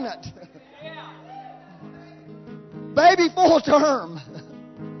pregnant. Baby full term.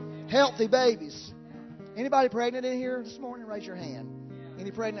 Healthy babies. Anybody pregnant in here this morning? Raise your hand. Any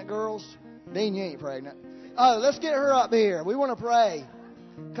pregnant girls? Dean, you ain't pregnant. Oh, let's get her up here. We want to pray.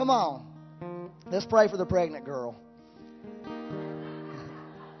 Come on. Let's pray for the pregnant girl.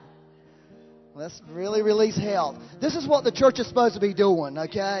 Let's really release health. This is what the church is supposed to be doing,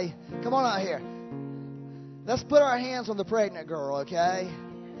 okay? Come on out here. Let's put our hands on the pregnant girl, okay?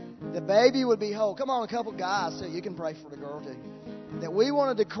 The baby would be whole. Come on, a couple guys, so you can pray for the girl too. That we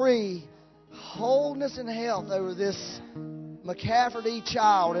want to decree wholeness and health over this McCafferty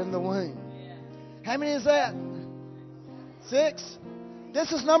child in the womb. How many is that? 6?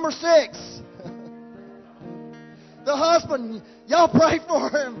 This is number 6. The husband, y'all pray for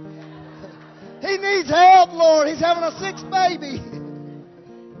him. He needs help, Lord. He's having a 6th baby.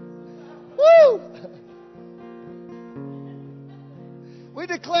 Woo! We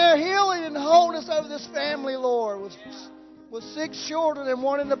declare healing and wholeness over this family, Lord, with 6 children and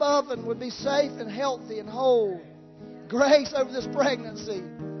 1 in the oven would be safe and healthy and whole. Grace over this pregnancy.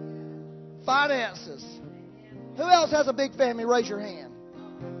 Finances. Who else has a big family? Raise your hand.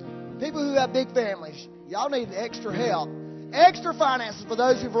 People who have big families, y'all need extra help. Extra finances for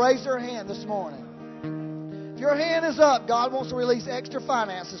those who've raised their hand this morning. If your hand is up, God wants to release extra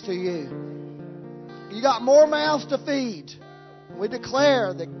finances to you. You got more mouths to feed. We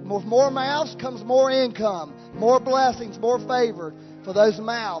declare that with more mouths comes more income, more blessings, more favor for those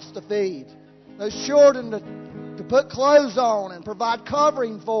mouths to feed. Those children to put clothes on and provide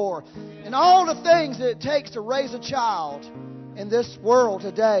covering for. And all the things that it takes to raise a child in this world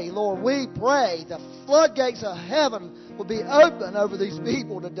today. Lord, we pray the floodgates of heaven will be open over these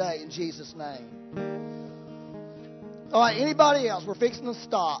people today in Jesus' name. All right, anybody else? We're fixing to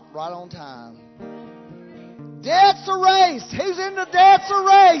stop right on time. Debts erased. Who's in the debts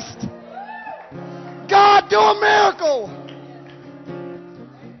erased? God, do a miracle.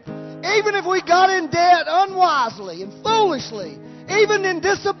 Even if we got in debt unwisely and foolishly, even in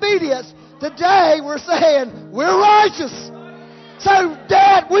disobedience, today we're saying we're righteous. So,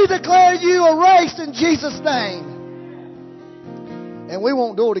 Dad, we declare you erased in Jesus' name. And we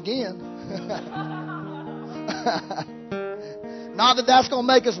won't do it again. Not that that's going to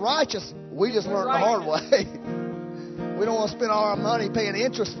make us righteous. We just learned the hard way. We don't want to spend all our money paying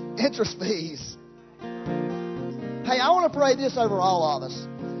interest fees. Hey, I want to pray this over all of us.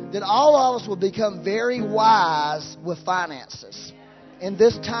 That all of us will become very wise with finances in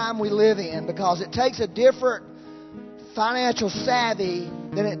this time we live in, because it takes a different financial savvy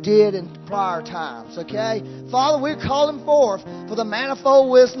than it did in prior times, okay? Father, we're calling forth for the manifold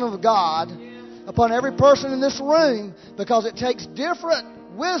wisdom of God upon every person in this room, because it takes different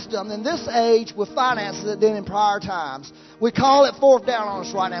wisdom in this age with finances than it did in prior times. We call it forth down on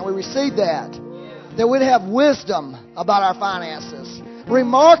us right now. We receive that we'd have wisdom about our finances.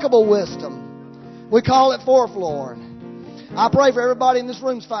 Remarkable wisdom. We call it forth, Lord. I pray for everybody in this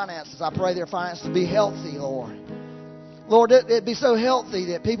room's finances. I pray their finances to be healthy, Lord. Lord, it'd be so healthy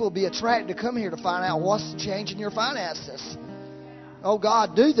that people would be attracted to come here to find out what's changing your finances. Oh,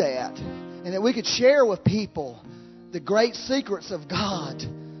 God, do that. And that we could share with people the great secrets of God.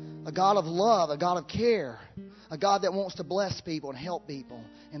 A God of love, a God of care. A God that wants to bless people and help people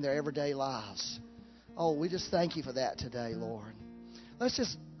in their everyday lives. Oh, we just thank you for that today, Lord. Let's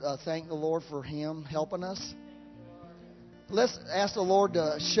just thank the Lord for Him helping us. Let's ask the Lord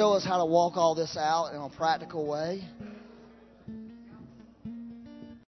to show us how to walk all this out in a practical way.